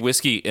there okay. could be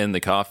whiskey in the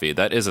coffee.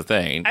 That is a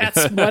thing.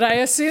 That's what I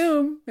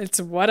assume.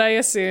 It's what I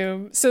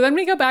assume. So then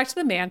we go back to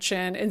the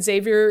mansion, and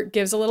Xavier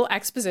gives a little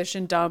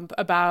exposition dump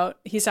about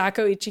Hisako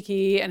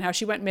Ichiki and how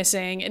she went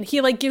missing. And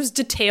he like gives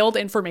detailed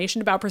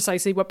information about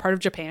precisely what part of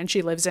Japan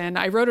she lives in.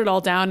 I wrote it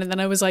all down, and then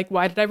I was like,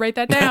 why did I write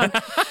that down?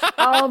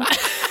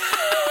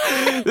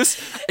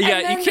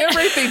 You can't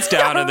write things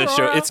down in this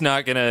show. It's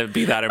not going to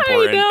be that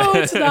important. I know,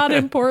 it's not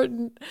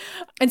important.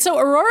 And so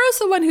Aurora's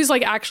the one who's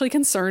like actually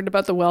concerned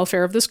about the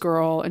welfare of this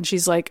girl. And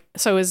she's like,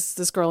 so is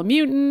this girl a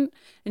mutant?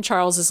 And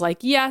Charles is like,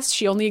 yes,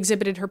 she only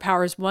exhibited her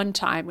powers one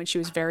time when she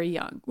was very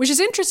young, which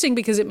is interesting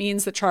because it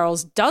means that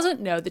Charles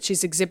doesn't know that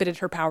she's exhibited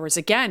her powers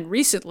again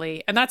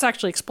recently. And that's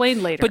actually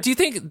explained later. But do you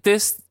think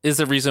this is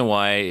the reason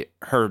why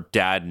her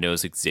dad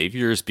knows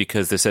Xavier's,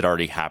 because this had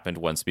already happened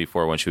once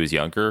before when she was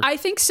younger? I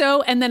think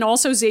so. And then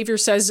also Xavier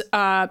says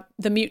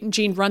the mutant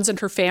gene runs in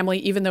her family,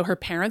 even though her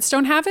parents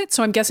don't have it.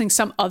 So I'm guessing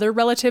some other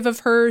relative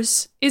of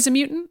hers is a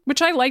mutant,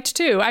 which I liked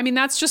too. I mean,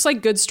 that's just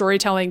like good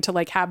storytelling to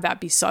like have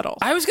that be subtle.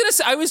 I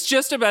was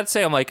just about to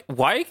say, I'm like,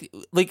 why?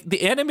 Like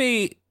the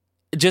anime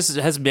just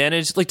has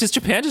managed, like, does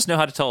Japan just know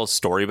how to tell a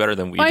story better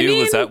than we do?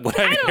 Mean, Is that what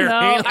I'm don't hearing?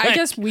 know. Like, I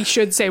guess we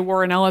should say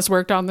Warren Ellis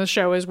worked on the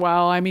show as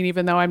well. I mean,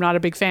 even though I'm not a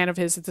big fan of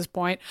his at this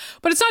point,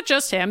 but it's not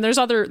just him. There's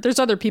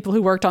other people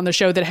who worked on the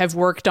show that have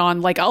worked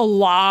on like a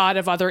lot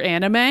of other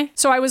anime.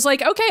 So I was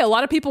like, okay, a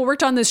lot of people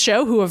worked on this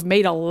show who have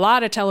made a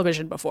lot of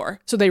television before,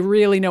 so they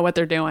really know what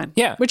they're doing.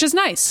 Yeah, which is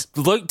nice.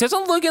 Look,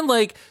 doesn't Logan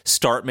like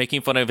start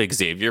making fun of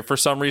Xavier for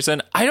some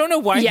reason? I don't know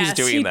why he's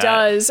doing that.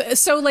 Yes, he does.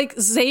 So like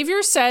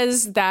Xavier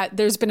says that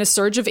there's been a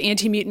surge of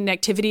anti-mutant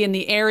activity in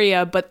the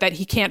area, but that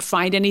he can't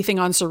find anything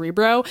on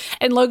Cerebro.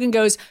 And Logan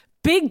goes,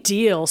 big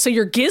deal. So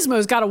your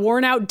gizmo's got a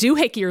worn out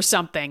doohickey or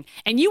something,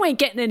 and you ain't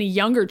getting any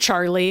younger,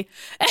 Charlie.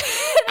 And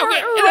Storm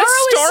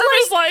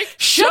is like,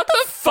 shut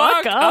the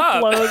fuck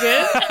up,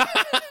 Logan.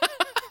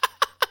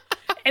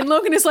 And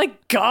Logan is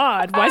like,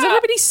 God, why is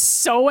everybody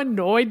so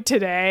annoyed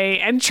today?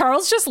 And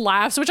Charles just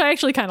laughs, which I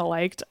actually kind of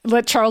liked.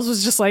 But Charles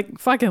was just like,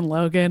 fucking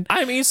Logan.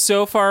 I mean,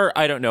 so far,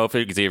 I don't know if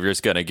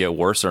Xavier's going to get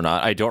worse or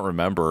not. I don't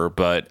remember,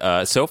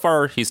 but so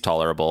far, he's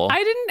tolerable.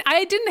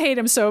 I didn't hate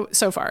him so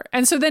far.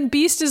 And so then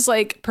Beast is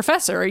like,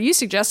 Professor, are you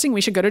suggesting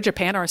we should go to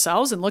Japan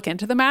ourselves and look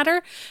into the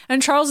matter?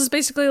 And Charles is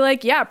basically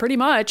like, yeah, pretty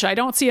much. I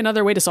don't see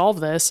another way to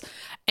solve this.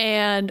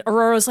 And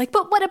Aurora's like,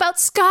 but what about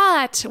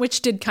Scott?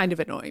 Which did kind of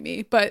annoy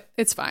me, but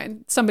it's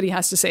fine. Somebody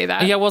has to say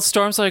that. Yeah, well,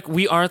 Storm's like,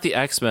 we aren't the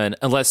X-Men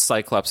unless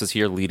Cyclops is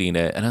here leading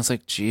it. And I was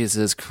like,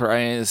 Jesus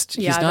Christ,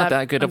 he's not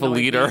that good of a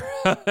leader.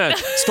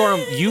 Storm,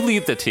 you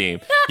lead the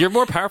team. You're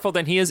more powerful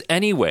than he is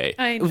anyway.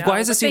 I know, why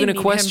is this even a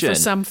question? Him for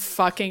some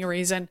fucking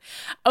reason.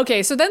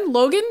 Okay, so then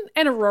Logan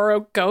and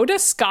Aurora go to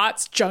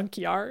Scott's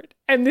junkyard.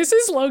 And this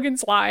is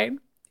Logan's line.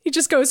 He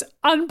just goes,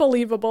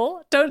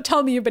 unbelievable. Don't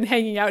tell me you've been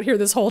hanging out here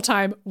this whole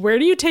time. Where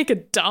do you take a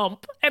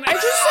dump? And I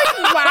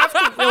just like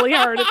laughed really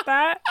hard at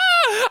that.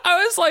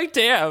 I was like,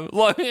 damn,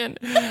 Logan.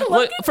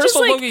 First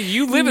of all, Logan,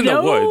 you live in the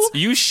woods.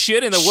 You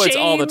shit in the woods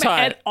all the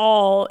time. At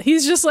all.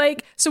 He's just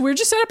like, so we're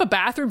just set up a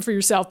bathroom for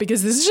yourself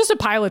because this is just a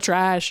pile of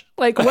trash.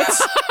 Like,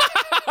 what's...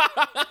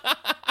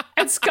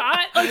 And Scott,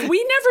 like,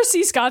 we never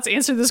see Scott's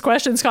answer to this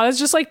question. Scott is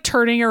just like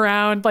turning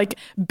around, like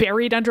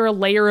buried under a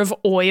layer of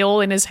oil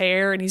in his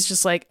hair. And he's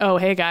just like, oh,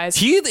 hey guys.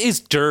 He is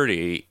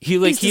dirty. He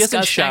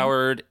hasn't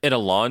showered in a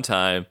long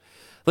time.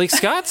 Like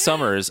Scott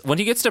Summers, when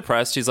he gets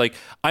depressed, he's like,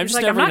 I'm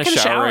never going to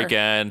shower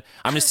again.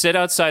 I'm going to sit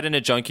outside in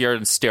a junkyard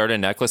and stare at a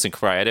necklace and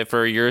cry at it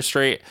for a year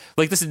straight.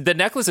 Like the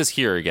necklace is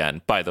here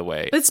again, by the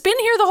way. It's been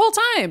here the whole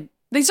time.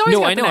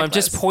 No, I know. I'm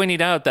just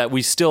pointing out that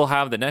we still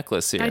have the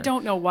necklace here. I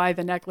don't know why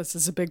the necklace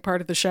is a big part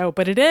of the show,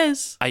 but it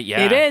is.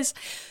 Yeah. It is.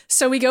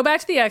 So we go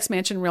back to the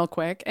X-Mansion real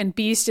quick, and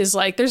Beast is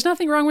like, there's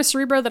nothing wrong with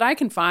Cerebro that I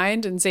can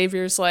find. And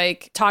Xavier's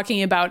like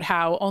talking about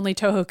how only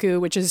Tohoku,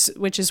 which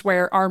is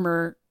where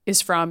Armor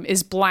is from,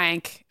 is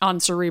blank on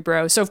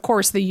Cerebro. So of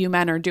course the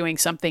U-Men are doing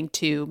something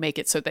to make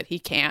it so that he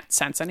can't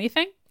sense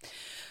anything,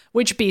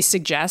 which Beast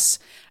suggests.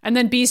 And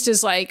then Beast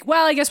is like,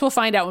 well, I guess we'll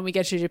find out when we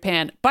get to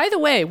Japan. By the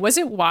way, was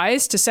it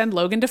wise to send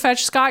Logan to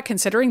fetch Scott,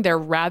 considering their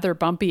rather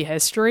bumpy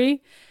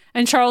history?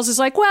 And Charles is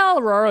like, well,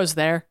 Aurora's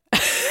there.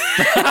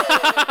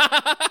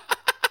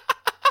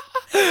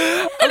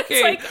 Okay.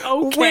 It's like,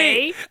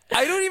 okay.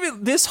 I don't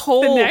even, this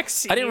whole, The next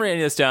scene. I didn't write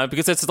any of this down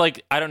because it's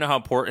like, I don't know how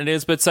important it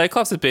is, but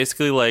Cyclops is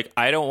basically like,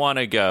 I don't want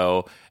to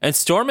go. And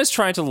Storm is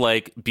trying to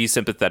like be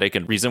sympathetic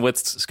and reason with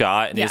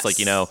Scott. And he's like,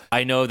 you know,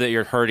 I know that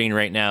you're hurting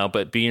right now,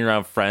 but being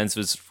around friends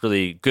was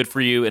really good for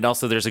you. And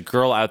also there's a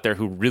girl out there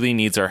who really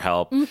needs our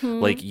help.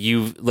 Like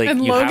you have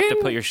to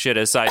put your shit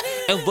aside.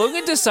 And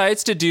Logan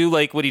decides to do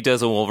like what he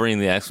does in Wolverine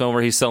the X-Men,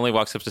 where he suddenly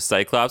walks up to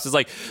Cyclops. Is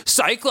like,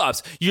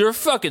 Cyclops, you're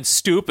fucking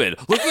stupid.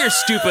 Look at your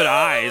stupid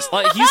eyes.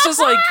 Like he's just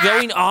like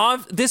going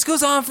on. This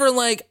goes on for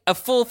like a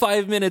full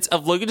 5 minutes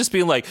of Logan just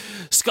being like,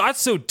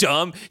 Scott's so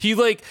dumb. He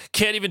like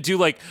can't even do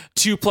like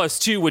 2 +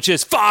 2, which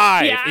is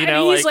 5. Yeah, you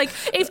know, and he's like,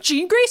 if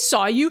Jean Grey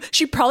saw you,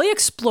 she'd probably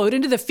explode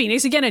into the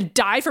Phoenix again and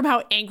die from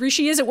how angry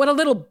she is at what a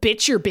little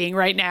bitch you're being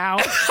right now.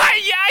 yeah,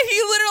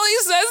 he literally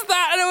says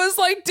that, and I was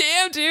like,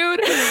 damn, dude.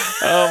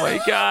 Oh my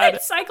god.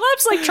 And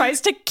Cyclops like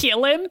tries to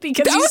kill him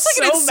because That he's was like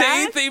so an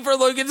insane mad. thing for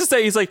Logan to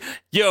say. He's like,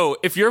 yo,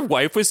 if your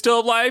wife was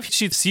still alive,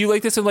 she'd see you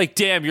like this. I'm like,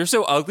 damn, you're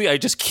so ugly. I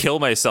just kill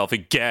myself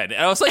again.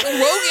 And I was like,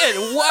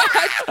 Logan, what?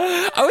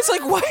 I was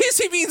like, why is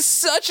he being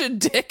such a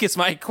dick is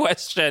my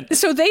question.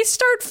 So they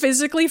start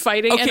physically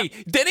fighting. Okay, and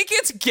then it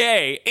gets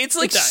gay. It's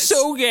like It does.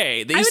 so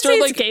gay. They I would start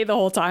say like it's gay the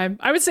whole time.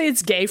 I would say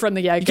it's gay from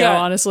the get-go,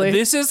 honestly.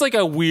 This is like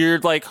a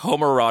weird like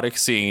homoerotic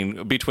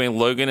scene between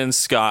Logan and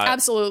Scott.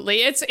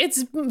 Absolutely.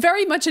 It's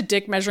very much a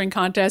dick measuring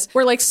contest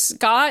where like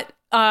Scott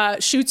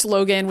shoots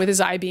Logan with his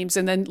eye beams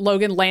and then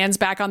Logan lands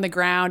back on the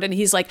ground and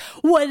he's like,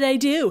 what did I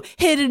do?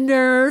 Hit a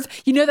nerve?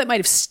 You know, that might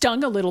have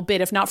stung a little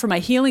bit if not for my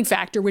healing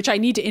factor, which I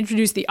need to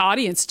introduce the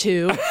audience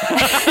to.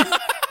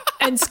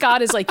 And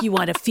Scott is like, you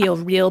want to feel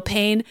real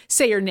pain?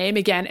 Say your name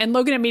again. And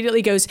Logan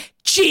immediately goes,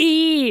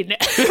 Jean,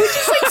 which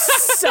is like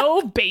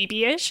so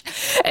babyish.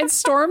 And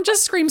Storm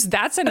just screams,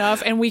 that's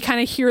enough. And we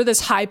kind of hear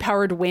this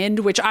high-powered wind,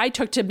 which I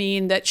took to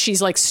mean that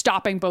she's like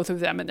stopping both of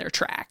them in their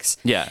tracks.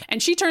 Yeah.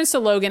 And she turns to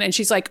Logan and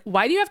she's like,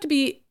 why do you have to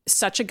be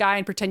such a guy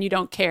and pretend you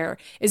don't care?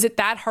 Is it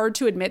that hard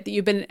to admit that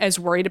you've been as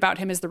worried about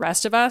him as the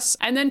rest of us?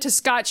 And then to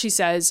Scott, she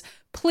says,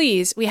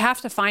 please, we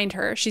have to find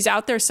her. She's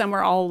out there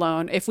somewhere all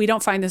alone. If we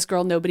don't find this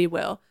girl, nobody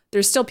will.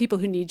 There's still people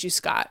who need you,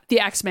 Scott. The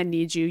X-Men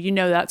need you. You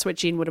know that's what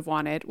Jean would have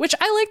wanted. Which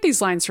I like these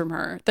lines from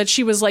her. That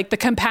she was like the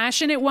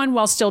compassionate one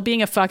while still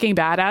being a fucking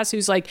badass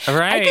who's like,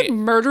 I could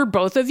murder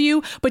both of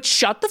you, but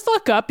shut the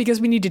fuck up because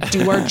we need to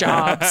do our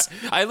jobs.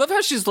 I love how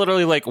she's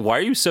literally like, why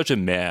are you such a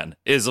man?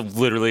 Is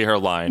literally her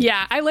line.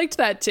 Yeah, I liked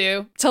that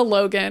too. To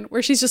Logan,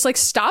 where she's just like,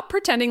 stop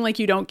pretending like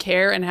you don't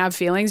care and have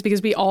feelings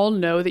because we all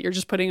know that you're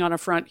just putting on a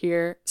front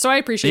here. So I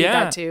appreciate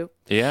that too.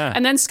 Yeah.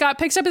 And then Scott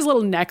picks up his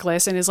little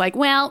necklace and is like,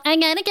 well, I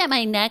gotta get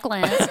my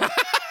necklace.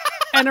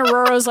 and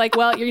Aurora's like,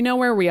 well, you know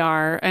where we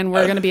are and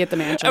we're going to be at the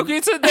mansion.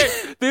 Okay, so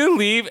they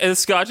leave and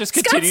Scott just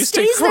continues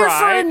Scott to stays there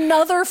cry. for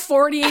another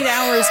 48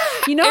 hours.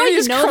 You know And how you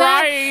he's know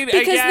crying that?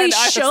 Because again. they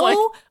I was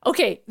show,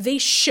 like- they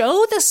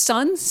show the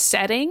sun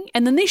setting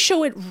and then they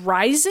show it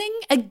rising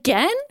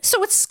again.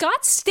 So it's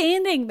Scott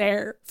standing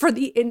there for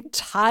the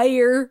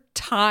entire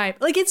time.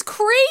 Like, it's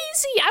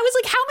crazy. I was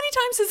like, how many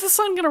times is the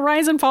sun going to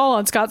rise and fall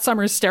on Scott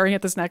Summers staring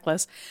at this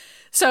necklace?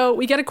 So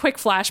we get a quick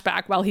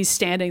flashback while he's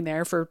standing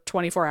there for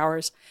 24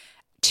 hours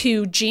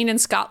to Jean and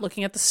Scott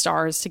looking at the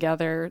stars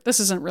together. This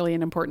isn't really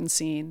an important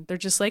scene. They're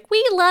just like,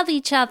 we love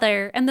each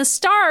other and the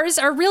stars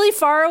are really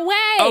far away.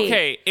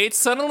 Okay, it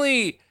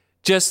suddenly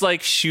just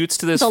like shoots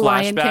to this The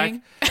Lion flashback.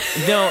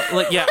 King. No,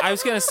 like yeah, I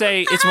was gonna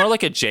say it's more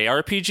like a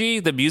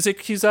JRPG. The music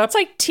keys up. It's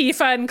like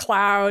Tifa and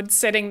Cloud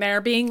sitting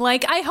there being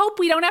like, I hope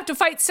we don't have to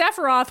fight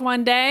Sephiroth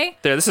one day.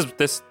 There, this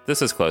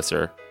is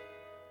closer.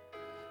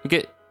 We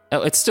get.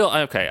 Oh, it's still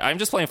okay. I'm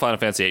just playing Final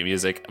Fantasy VIII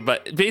music,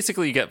 but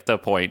basically you get the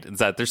point. Is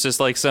that there's just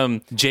like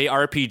some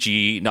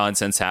JRPG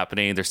nonsense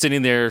happening. They're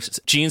sitting there.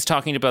 Jean's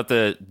talking about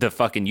the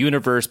fucking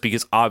universe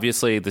because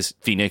obviously this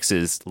Phoenix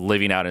is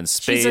living out in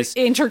space. She's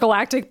an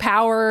intergalactic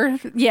power.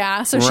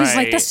 Yeah. So she's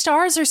like, the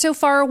stars are so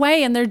far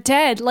away and they're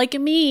dead, like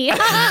me.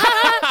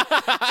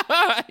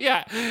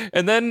 Yeah.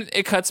 And then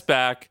it cuts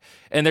back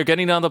and they're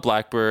getting on the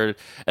Blackbird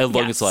and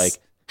Logan's like,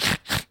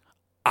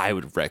 I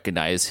would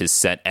recognize his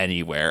scent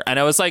anywhere. And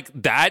I was like,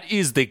 that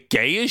is the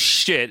gayest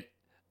shit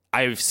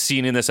I've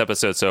seen in this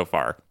episode so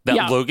far.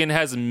 That Logan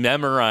has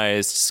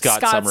memorized Scott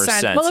Summers'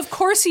 scent. Well, of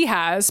course he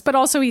has, but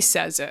also he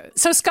says it.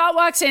 So Scott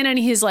walks in and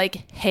he's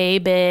like, hey,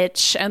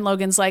 bitch. And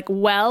Logan's like,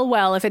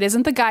 well, if it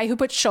isn't the guy who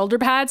put shoulder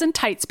pads and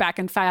tights back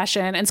in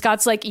fashion. And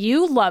Scott's like,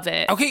 you love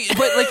it. Okay,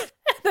 but like...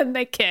 Then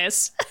they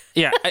kiss.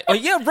 Yeah,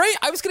 right.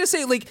 I was going to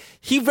say, like,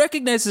 he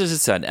recognizes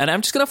his son, and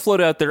I'm just going to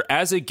float out there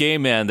as a gay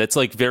man that's,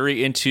 like,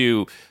 very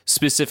into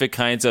specific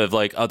kinds of,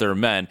 like, other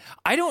men.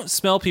 I don't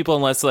smell people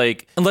unless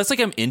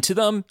I'm into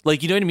them.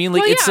 Like, you know what I mean?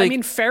 Like, Well, it's yeah, like... I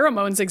mean,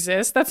 pheromones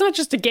exist. That's not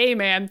just a gay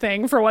man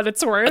thing, for what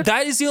it's worth.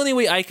 That is the only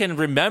way I can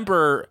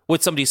remember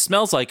what somebody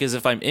smells like is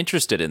if I'm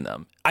interested in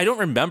them. I don't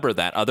remember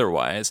that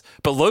otherwise.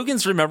 But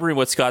Logan's remembering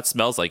what Scott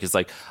smells like is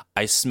like,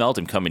 I smelled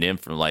him coming in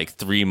from like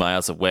 3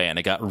 miles away and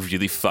I got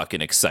really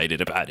fucking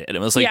excited about it. And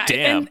I was like, Yeah,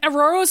 damn. and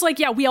Aurora's like,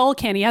 yeah, we all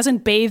can. He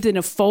hasn't bathed in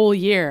a full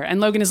year. And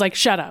Logan is like,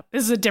 shut up.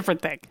 This is a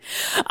different thing.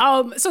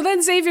 So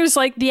then Xavier's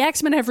like, the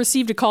X-Men have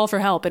received a call for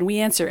help, and we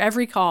answer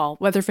every call,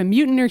 whether from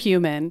mutant or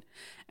human,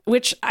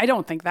 which I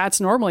don't think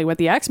that's normally what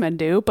the X-Men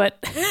do, but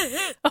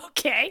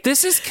okay.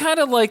 This is kind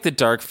of like the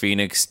Dark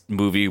Phoenix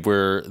movie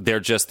where they're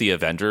just the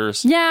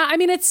Avengers. Yeah, I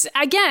mean, it's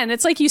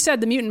like you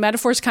said, the mutant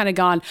metaphor's kind of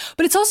gone,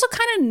 but it's also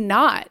kind of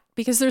not,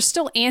 because there's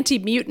still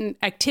anti-mutant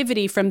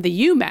activity from the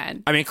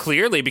U-Men. I mean,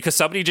 clearly, because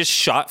somebody just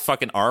shot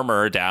fucking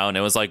Armor down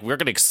and was like, we're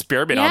going to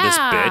experiment on this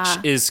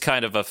bitch, is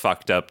kind of a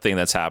fucked up thing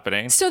that's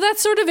happening. So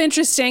that's sort of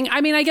interesting.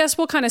 I mean, I guess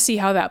we'll kind of see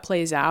how that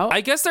plays out.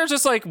 I guess they're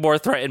just like more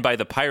threatened by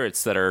the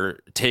pirates that are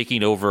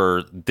taking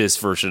over this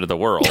version of the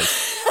world.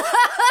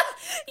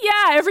 Yeah,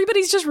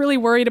 everybody's just really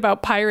worried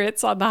about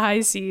pirates on the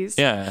high seas.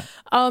 Yeah.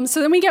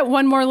 So then we get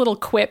one more little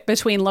quip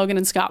between Logan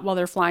and Scott while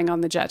they're flying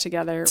on the jet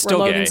together. Still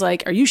where Logan's gay.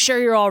 like, are you sure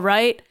you're all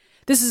right?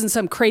 This isn't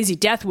some crazy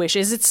death wish,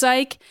 is it,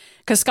 psych?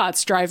 Because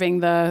Scott's driving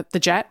the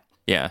jet.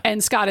 Yeah.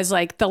 And Scott is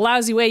like, the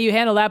lousy way you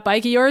handle that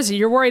bike of yours,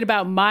 you're worried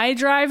about my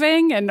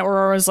driving? And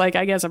Aurora's like,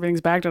 I guess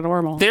everything's back to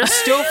normal. They're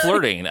still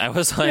flirting. I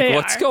was like, They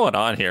what's are. going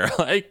on here?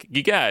 Like,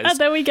 you guys. And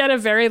then we get a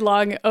very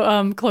long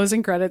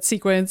closing credit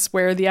sequence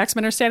where the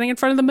X-Men are standing in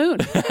front of the moon.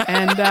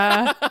 And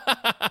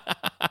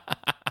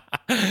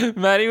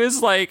Maddie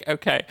was like,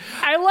 okay.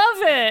 I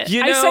love it.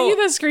 You I know- sent you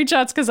the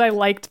screenshots because I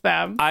liked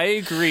them. I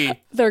agree.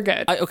 They're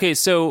good. Okay,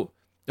 so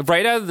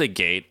right out of the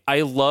gate,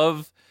 I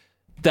love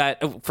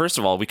that. First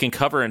of all, we can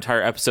cover an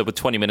entire episode with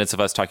 20 minutes of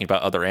us talking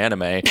about other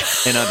anime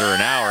in under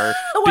an hour.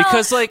 Well,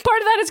 because, like, part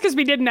of that is because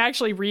we didn't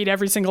actually read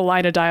every single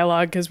line of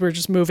dialogue because we're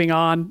just moving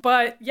on.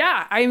 But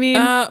yeah, I mean,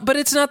 but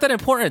it's not that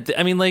important.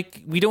 I mean,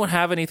 like, we don't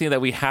have anything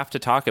that we have to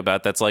talk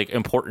about that's like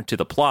important to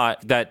the plot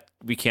that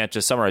we can't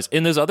just summarize.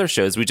 In those other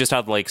shows, we just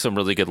have like some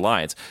really good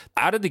lines.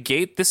 Out of the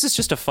gate, this is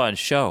just a fun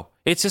show.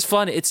 It's just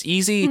fun. It's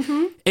easy.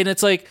 And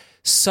it's like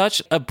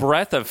such a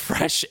breath of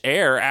fresh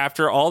air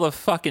after all the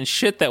fucking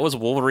shit that was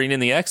Wolverine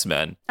and the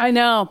X-Men. I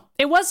know.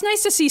 It was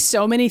nice to see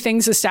so many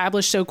things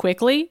established so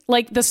quickly.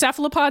 Like the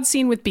cephalopod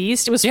scene with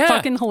Beast, it was Yeah.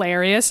 fucking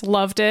hilarious.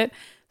 Loved it.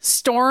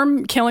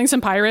 Storm killing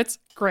some pirates,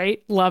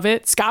 great. Love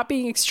it. Scott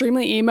being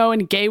extremely emo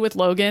and gay with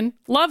Logan,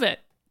 love it.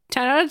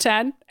 10 out of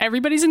 10.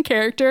 Everybody's in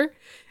character.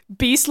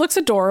 Beast looks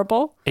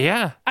adorable.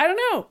 Yeah. I don't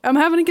know. I'm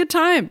having a good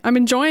time. I'm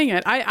enjoying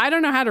it. I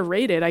don't know how to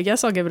rate it. I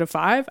guess I'll give it a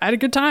 5. I had a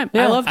good time.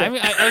 I loved it. I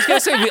mean, I was going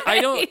to say,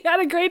 I don't... I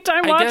had a great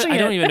time watching I it.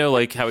 don't even know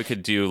like how we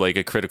could do like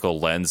a critical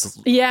lens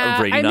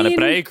Yeah, rating I on it,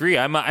 but I mean- agree.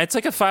 It's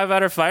like a 5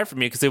 out of 5 for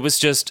me because it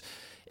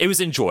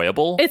was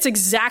enjoyable. It's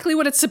exactly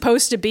what it's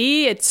supposed to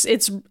be.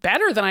 It's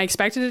better than I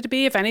expected it to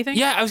be, if anything.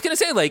 Yeah, I was gonna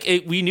say like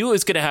we knew it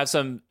was gonna have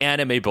some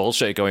anime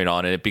bullshit going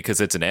on in it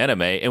because it's an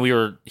anime, and we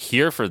were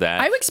here for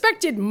that. I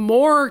expected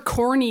more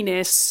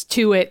corniness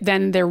to it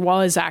than there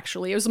was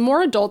actually. It was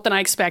more adult than I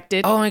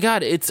expected. Oh my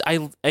god, I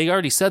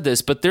already said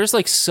this, but there's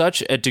like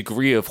such a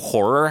degree of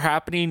horror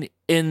happening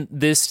in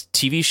this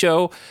TV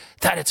show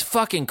that it's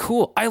fucking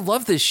cool. I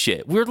love this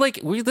shit.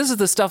 This is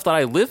the stuff that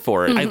I live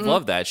for. I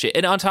love that shit.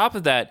 And on top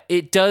of that,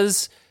 it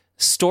does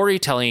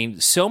storytelling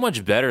so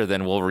much better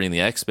than Wolverine and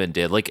the X-Men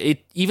did. Like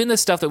even the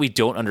stuff that we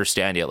don't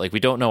understand yet. Like we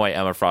don't know why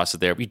Emma Frost is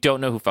there. We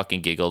don't know who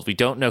fucking Giggles. We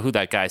don't know who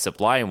that guy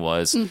Sublime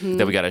was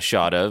that we got a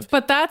shot of.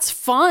 But that's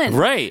fun.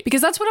 Right.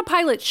 Because that's what a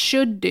pilot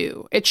should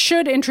do. It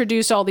should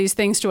introduce all these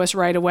things to us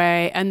right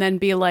away and then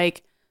be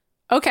like,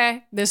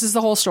 okay, this is the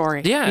whole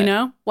story. Yeah. You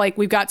know? Like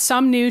we've got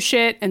some new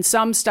shit and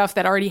some stuff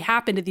that already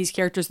happened to these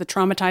characters that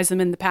traumatized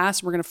them in the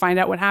past. We're going to find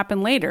out what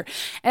happened later.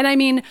 And I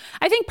mean,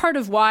 I think part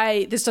of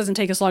why this doesn't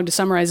take us long to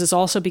summarize is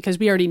also because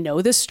we already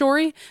know this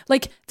story.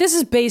 Like this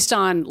is based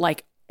on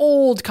like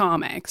old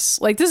comics.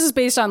 Like this is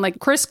based on like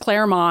Chris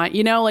Claremont,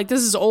 you know, like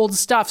this is old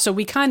stuff. So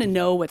we kind of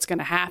know what's going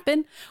to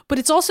happen, but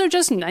it's also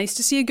just nice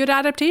to see a good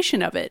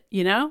adaptation of it,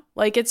 you know?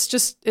 Like it's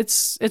just,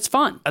 it's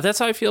fun. That's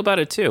how I feel about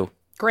it too.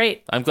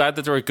 Great. I'm glad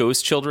that there were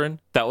ghost children.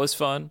 That was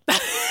fun.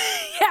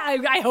 Yeah,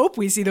 I hope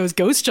we see those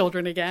ghost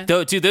children again.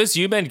 Though, dude, those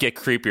U-Men get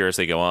creepier as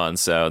they go on,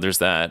 so there's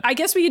that. I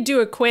guess we could do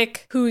a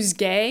quick who's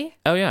gay.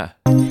 Oh, yeah.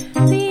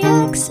 The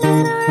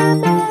X-Men are a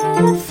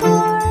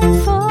metaphor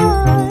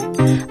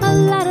for a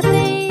lot of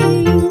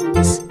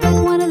things, but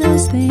one of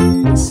those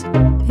things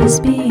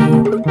is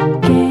being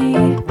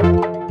gay.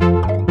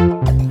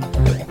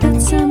 But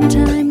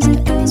sometimes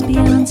it goes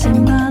beyond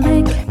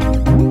symbolic,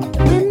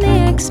 and the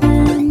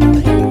X-Men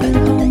get the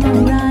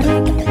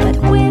homoerotic. But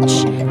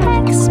which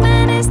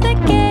X-Men is the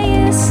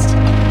gayest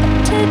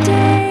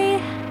today?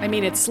 I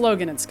mean, it's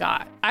Logan and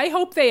Scott. I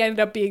hope they end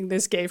up being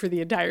this gay for the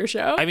entire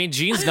show. I mean,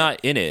 Jean's not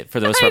in it for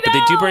the most part, but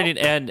they do bring in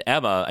and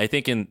Emma, I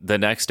think, in the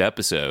next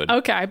episode.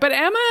 Okay, but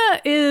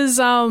Emma is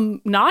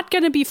not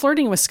going to be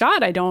flirting with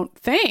Scott, I don't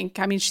think.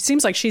 I mean, she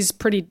seems like she's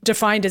pretty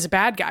defined as a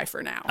bad guy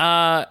for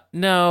now.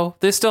 No,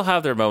 they still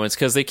have their moments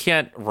because they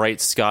can't write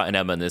Scott and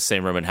Emma in the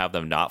same room and have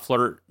them not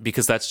flirt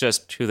because that's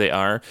just who they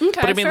are. Okay,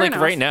 but I mean, fair like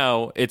enough. right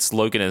now, it's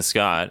Logan and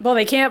Scott. Well,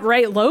 they can't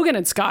write Logan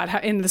and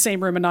Scott in the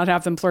same room and not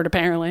have them flirt,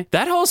 apparently.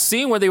 That whole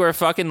scene where they were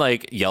fucking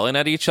like yelling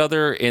at each each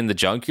other in the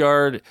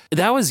junkyard,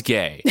 that was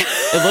gay.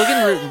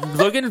 And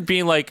Logan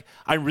being like,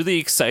 I'm really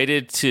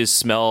excited to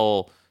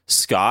smell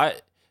Scott.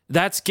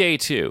 That's gay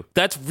too.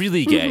 That's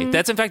really gay.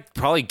 That's in fact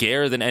probably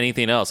gayer than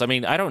anything else. I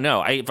mean, I don't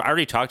know. I've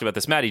already talked about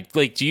this, Maddie.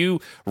 Like, do you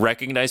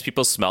recognize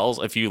people's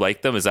smells if you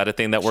like them? Is that a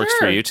thing that works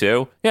for you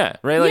too? Yeah,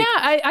 right. Like,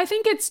 yeah, I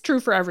think it's true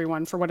for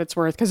everyone for what it's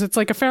worth because it's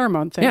like a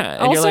pheromone thing. Yeah,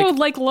 and also, you're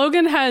like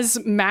Logan has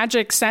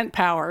magic scent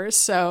powers,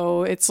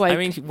 so it's like. I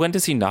mean, when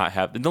does he not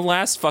have? In the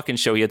last fucking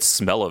show, he had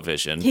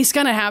smell-o-vision. He's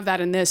gonna have that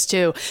in this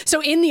too.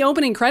 So in the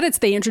opening credits,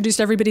 they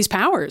introduced everybody's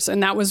powers,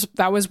 and that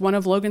was one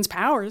of Logan's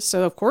powers.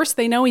 So of course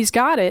they know he's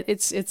got it.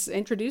 It's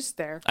introduced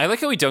there. I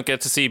like how we don't get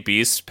to see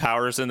Beast's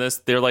powers in this.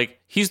 They're like,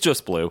 he's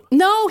just blue.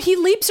 No, he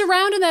leaps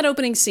around in that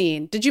opening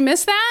scene. Did you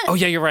miss that? Oh,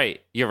 yeah, you're right.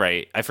 You're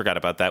right. I forgot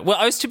about that. Well,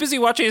 I was too busy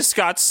watching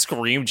Scott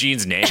scream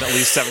Jean's name at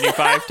least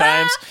 75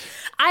 times.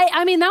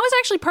 I mean, that was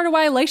actually part of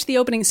why I liked the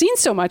opening scene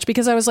so much,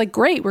 because I was like,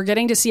 great, we're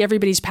getting to see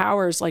everybody's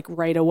powers like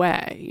right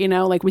away. You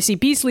know, like we see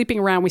Beast leaping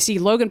around. We see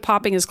Logan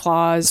popping his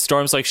claws.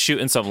 Storm's like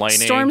shooting some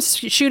lightning. Storm's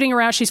shooting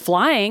around. She's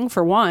flying,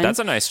 for one. That's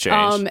a nice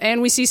change.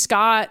 And we see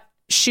Scott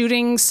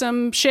shooting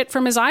some shit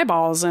from his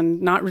eyeballs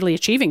and not really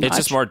achieving much. It's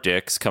just more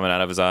dicks coming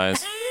out of his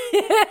eyes.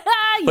 Yeah,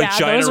 like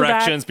giant those are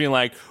erections being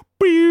like,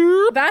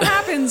 beep. That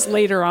happens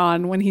later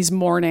on when he's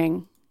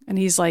mourning and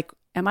he's like,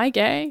 am I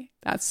gay?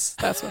 That's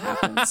what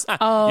happens.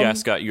 Yeah,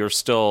 Scott, you're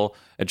still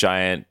a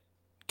giant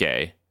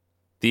gay.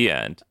 The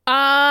end.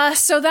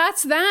 So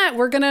that's that.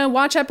 We're going to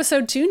watch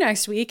episode 2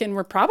 next week, and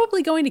we're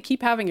probably going to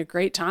keep having a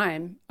great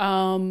time.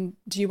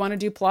 Do you want to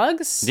do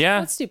plugs? Yeah.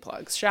 Let's do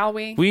plugs, shall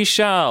we? We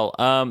shall.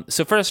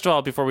 So first of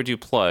all, before we do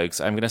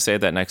plugs, I'm going to say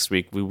that next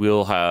week we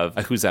will have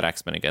a Who's That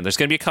X-Men again. There's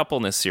going to be a couple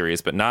in this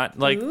series, but not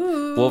like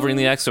Wolverine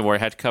the X-Men where I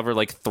had to cover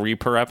like 3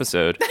 per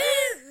episode.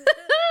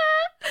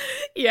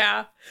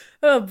 Yeah.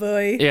 Oh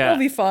boy. Yeah. It'll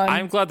be fun.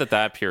 I'm glad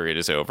that period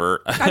is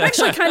over. I'm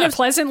actually kind of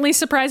pleasantly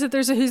surprised that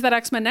there's a Who's That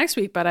X-Men next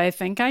week, but I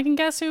think I can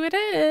guess who it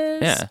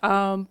is.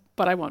 Yeah.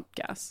 But I won't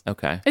guess.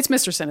 Okay. It's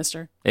Mr.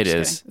 Sinister. It Just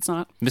is. kidding. It's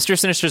not. Mr.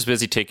 Sinister's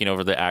busy taking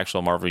over the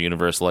actual Marvel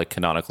Universe, like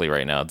canonically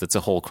right now. That's a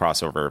whole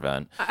crossover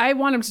event. I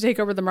want him to take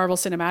over the Marvel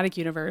Cinematic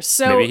Universe.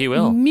 So maybe he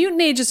will.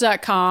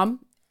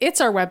 MutantAges.com.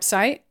 It's our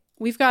website.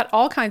 We've got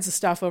all kinds of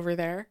stuff over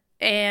there.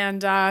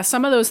 And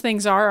some of those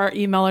things are our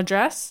email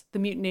address,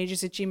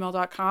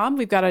 themutantages@gmail.com.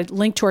 We've got a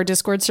link to our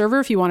Discord server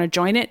if you want to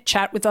join it,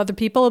 chat with other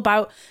people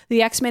about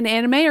the X-Men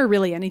anime or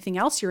really anything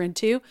else you're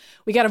into.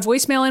 We got a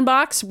voicemail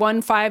inbox,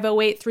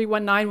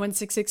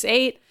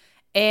 1-508-319-1668.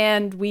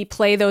 And we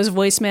play those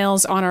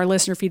voicemails on our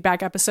listener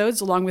feedback episodes,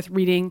 along with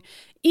reading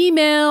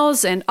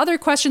emails and other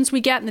questions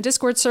we get in the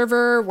Discord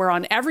server. We're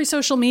on every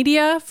social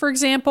media, for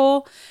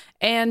example.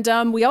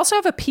 And we also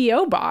have a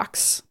P.O.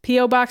 Box,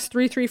 P.O. Box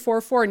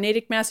 3344,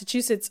 Natick,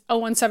 Massachusetts,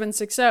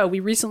 01760. We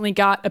recently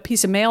got a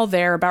piece of mail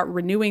there about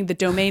renewing the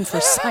domain for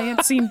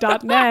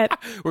sciencescene.net.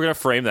 We're going to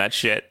frame that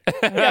shit.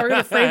 Yeah, we're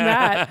going to frame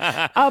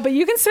that. But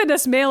you can send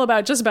us mail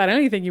about just about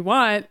anything you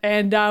want,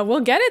 and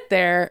we'll get it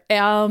there.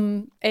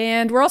 And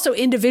we're also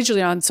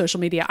individually on social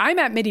media. I'm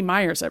at Mitty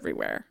Myers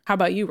everywhere. How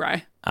about you,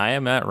 Rye? I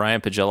am at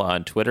Ryan Pagella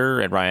on Twitter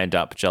and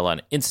Ryan.Pagella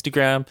on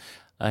Instagram.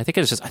 I think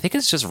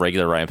it's just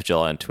regular Ryan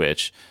Pagella on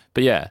Twitch.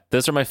 But yeah,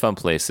 those are my fun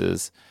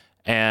places.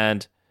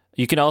 And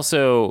you can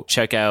also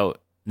check out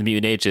the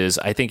Mutant Ages.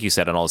 I think you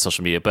said on all the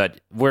social media,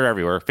 but we're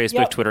everywhere.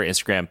 Facebook, Twitter,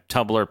 Instagram,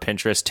 Tumblr,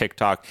 Pinterest,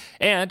 TikTok,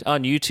 and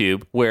on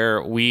YouTube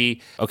where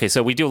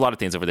so we do a lot of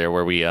things over there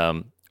where we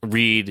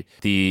read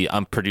the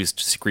unproduced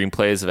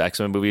screenplays of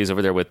X-Men movies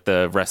over there with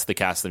the rest of the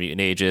cast of the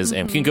Mutant Ages.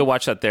 And you can go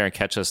watch that there and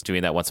catch us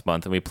doing that once a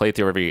month. And we play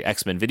through every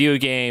X-Men video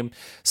game.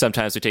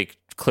 Sometimes we take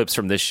clips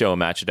from this show and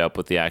match it up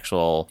with the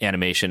actual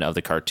animation of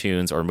the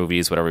cartoons or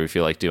movies, whatever we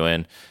feel like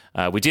doing.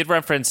 We did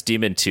reference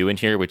Demon 2 in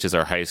here, which is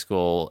our high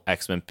school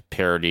X-Men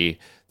parody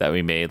that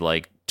we made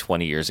like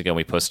 20 years ago. And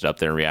we posted up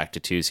there and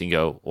reacted to, so you can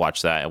go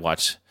watch that and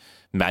watch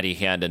Maddie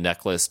hand a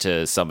necklace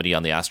to somebody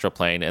on the astral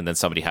plane, and then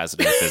somebody has it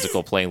in the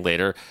physical plane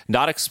later.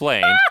 Not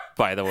explained,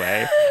 by the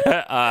way.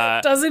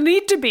 Doesn't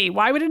need to be.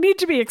 Why would it need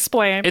to be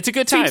explained? It's a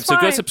good time, Seems so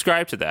go fine.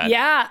 subscribe to that.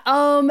 Yeah.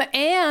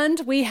 And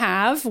we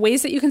have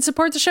ways that you can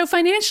support the show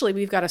financially.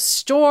 We've got a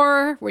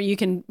store where you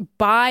can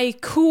buy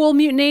cool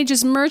Mutant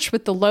Ages merch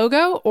with the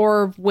logo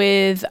or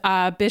with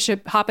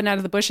Bishop hopping out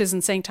of the bushes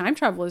and saying time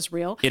travel is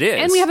real. It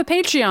is. And we have a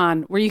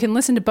Patreon where you can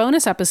listen to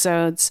bonus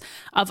episodes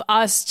of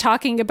us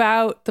talking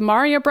about the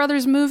Mario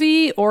Brothers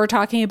movie or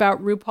talking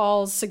about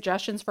RuPaul's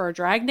suggestions for our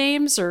drag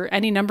names or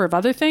any number of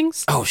other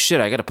things. Oh,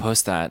 shit, I got to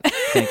post that.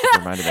 Thank you for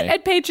reminding me.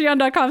 At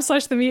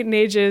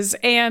patreon.com/themutantages.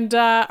 And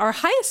our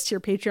highest tier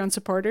Patreon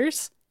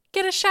supporters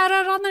get a shout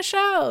out on the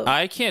show.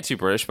 I can't do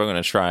British, but I'm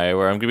going to try,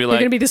 where I'm going to be You're like,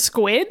 going to be the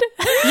squid?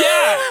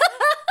 yeah!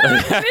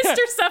 Mr.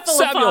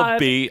 Cephalopod. Samuel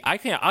B. I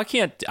can't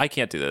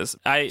do this.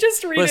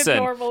 Just read listen,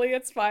 it normally.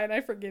 It's fine.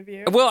 I forgive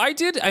you. Well, I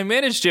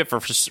managed it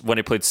for when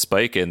I played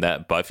Spike in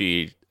that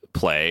Buffy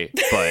play,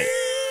 but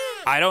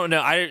I don't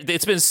know.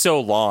 It's been so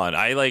long.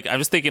 I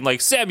was thinking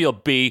like Samuel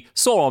B,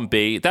 Solon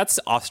B. That's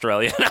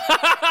Australian.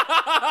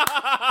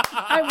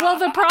 Well,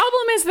 the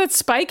problem is that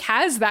Spike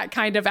has that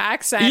kind of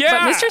accent,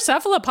 Yeah. but Mr.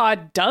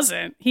 Cephalopod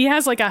doesn't. He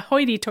has like a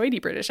hoity-toity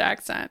British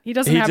accent. He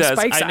doesn't have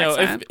Spike's I know.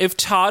 accent. If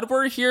Todd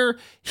were here,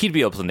 he'd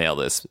be able to nail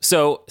this.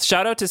 So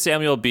shout out to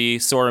Samuel B,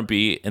 Soren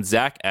B, and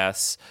Zach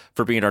S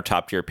for being our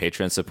top tier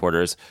Patreon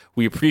supporters.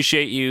 We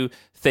appreciate you.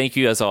 Thank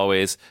you as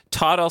always.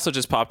 Todd also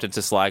just popped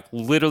into Slack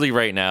literally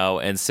right now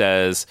and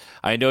says,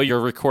 I know you're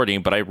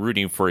recording, but I'm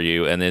rooting for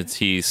you. And then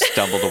he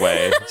stumbled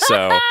away.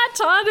 So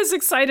Todd is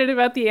excited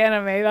about the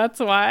anime. That's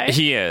why.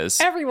 he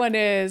is. Everyone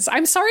is.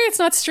 I'm sorry it's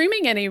not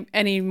streaming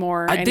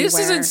anymore. This is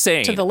anywhere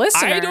insane. To the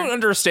listener. I don't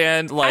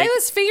understand. I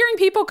was figuring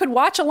people could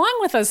watch along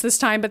with us this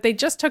time, but they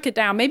just took it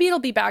down. Maybe it'll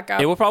be back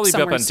up. It will probably be up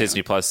somewhere on soon.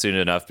 Disney Plus soon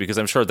enough, because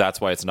I'm sure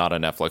that's why it's not on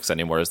Netflix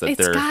anymore. Is that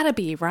It's gotta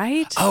be,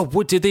 right? Oh,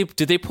 what did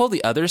they pull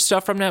the other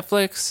stuff from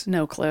Netflix?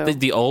 No clue.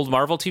 The old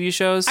Marvel TV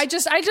shows? I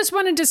just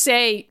wanted to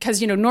say,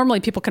 because normally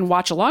people can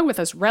watch along with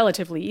us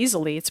relatively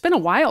easily. It's been a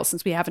while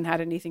since we haven't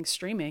had anything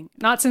streaming.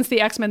 Not since the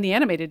X-Men the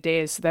Animated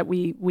days that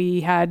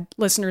we had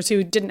listeners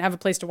who didn't have a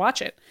place to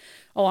watch it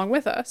along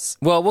with us.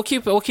 Well, we'll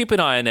keep an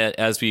eye on it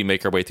as we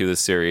make our way through this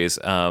series.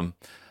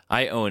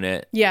 I own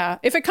it. Yeah,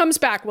 if it comes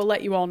back, we'll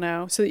let you all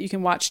know so that you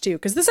can watch too.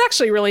 Because this is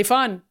actually really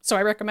fun, so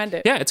I recommend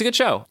it. Yeah, it's a good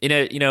show.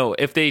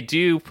 If they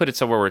do put it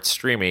somewhere where it's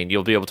streaming,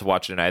 you'll be able to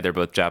watch it in either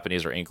both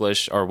Japanese or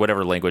English or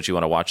whatever language you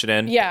want to watch it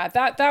in. Yeah,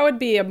 that would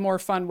be a more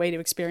fun way to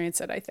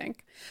experience it, I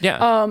think.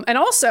 Yeah. And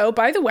also,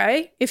 by the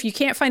way, if you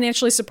can't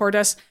financially support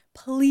us,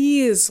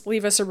 please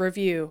leave us a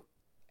review.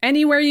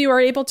 Anywhere you are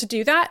able to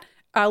do that,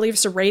 leave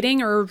us a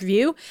rating or a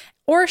review,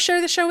 or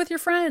share the show with your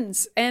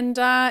friends and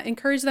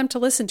encourage them to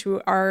listen to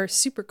our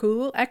super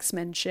cool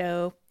X-Men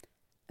show.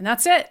 And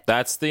that's it.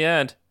 That's the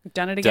end. We've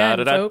done it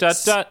again,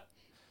 folks.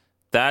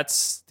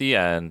 That's the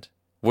end.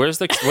 Where's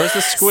the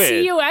squid?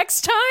 See you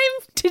X time?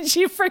 Did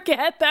you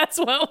forget that's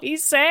what we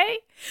say?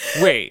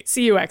 Wait,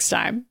 See you X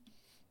time.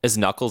 is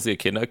Knuckles the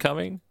Echidna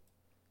coming?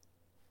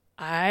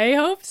 I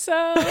hope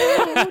so.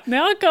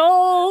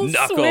 Knuckles,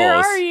 where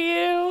Knuckles. are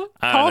you?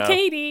 I Call don't know.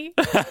 Katie.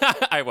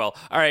 I will.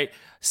 All right.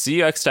 See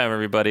you next time,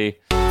 everybody.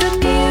 The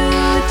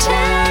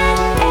mutant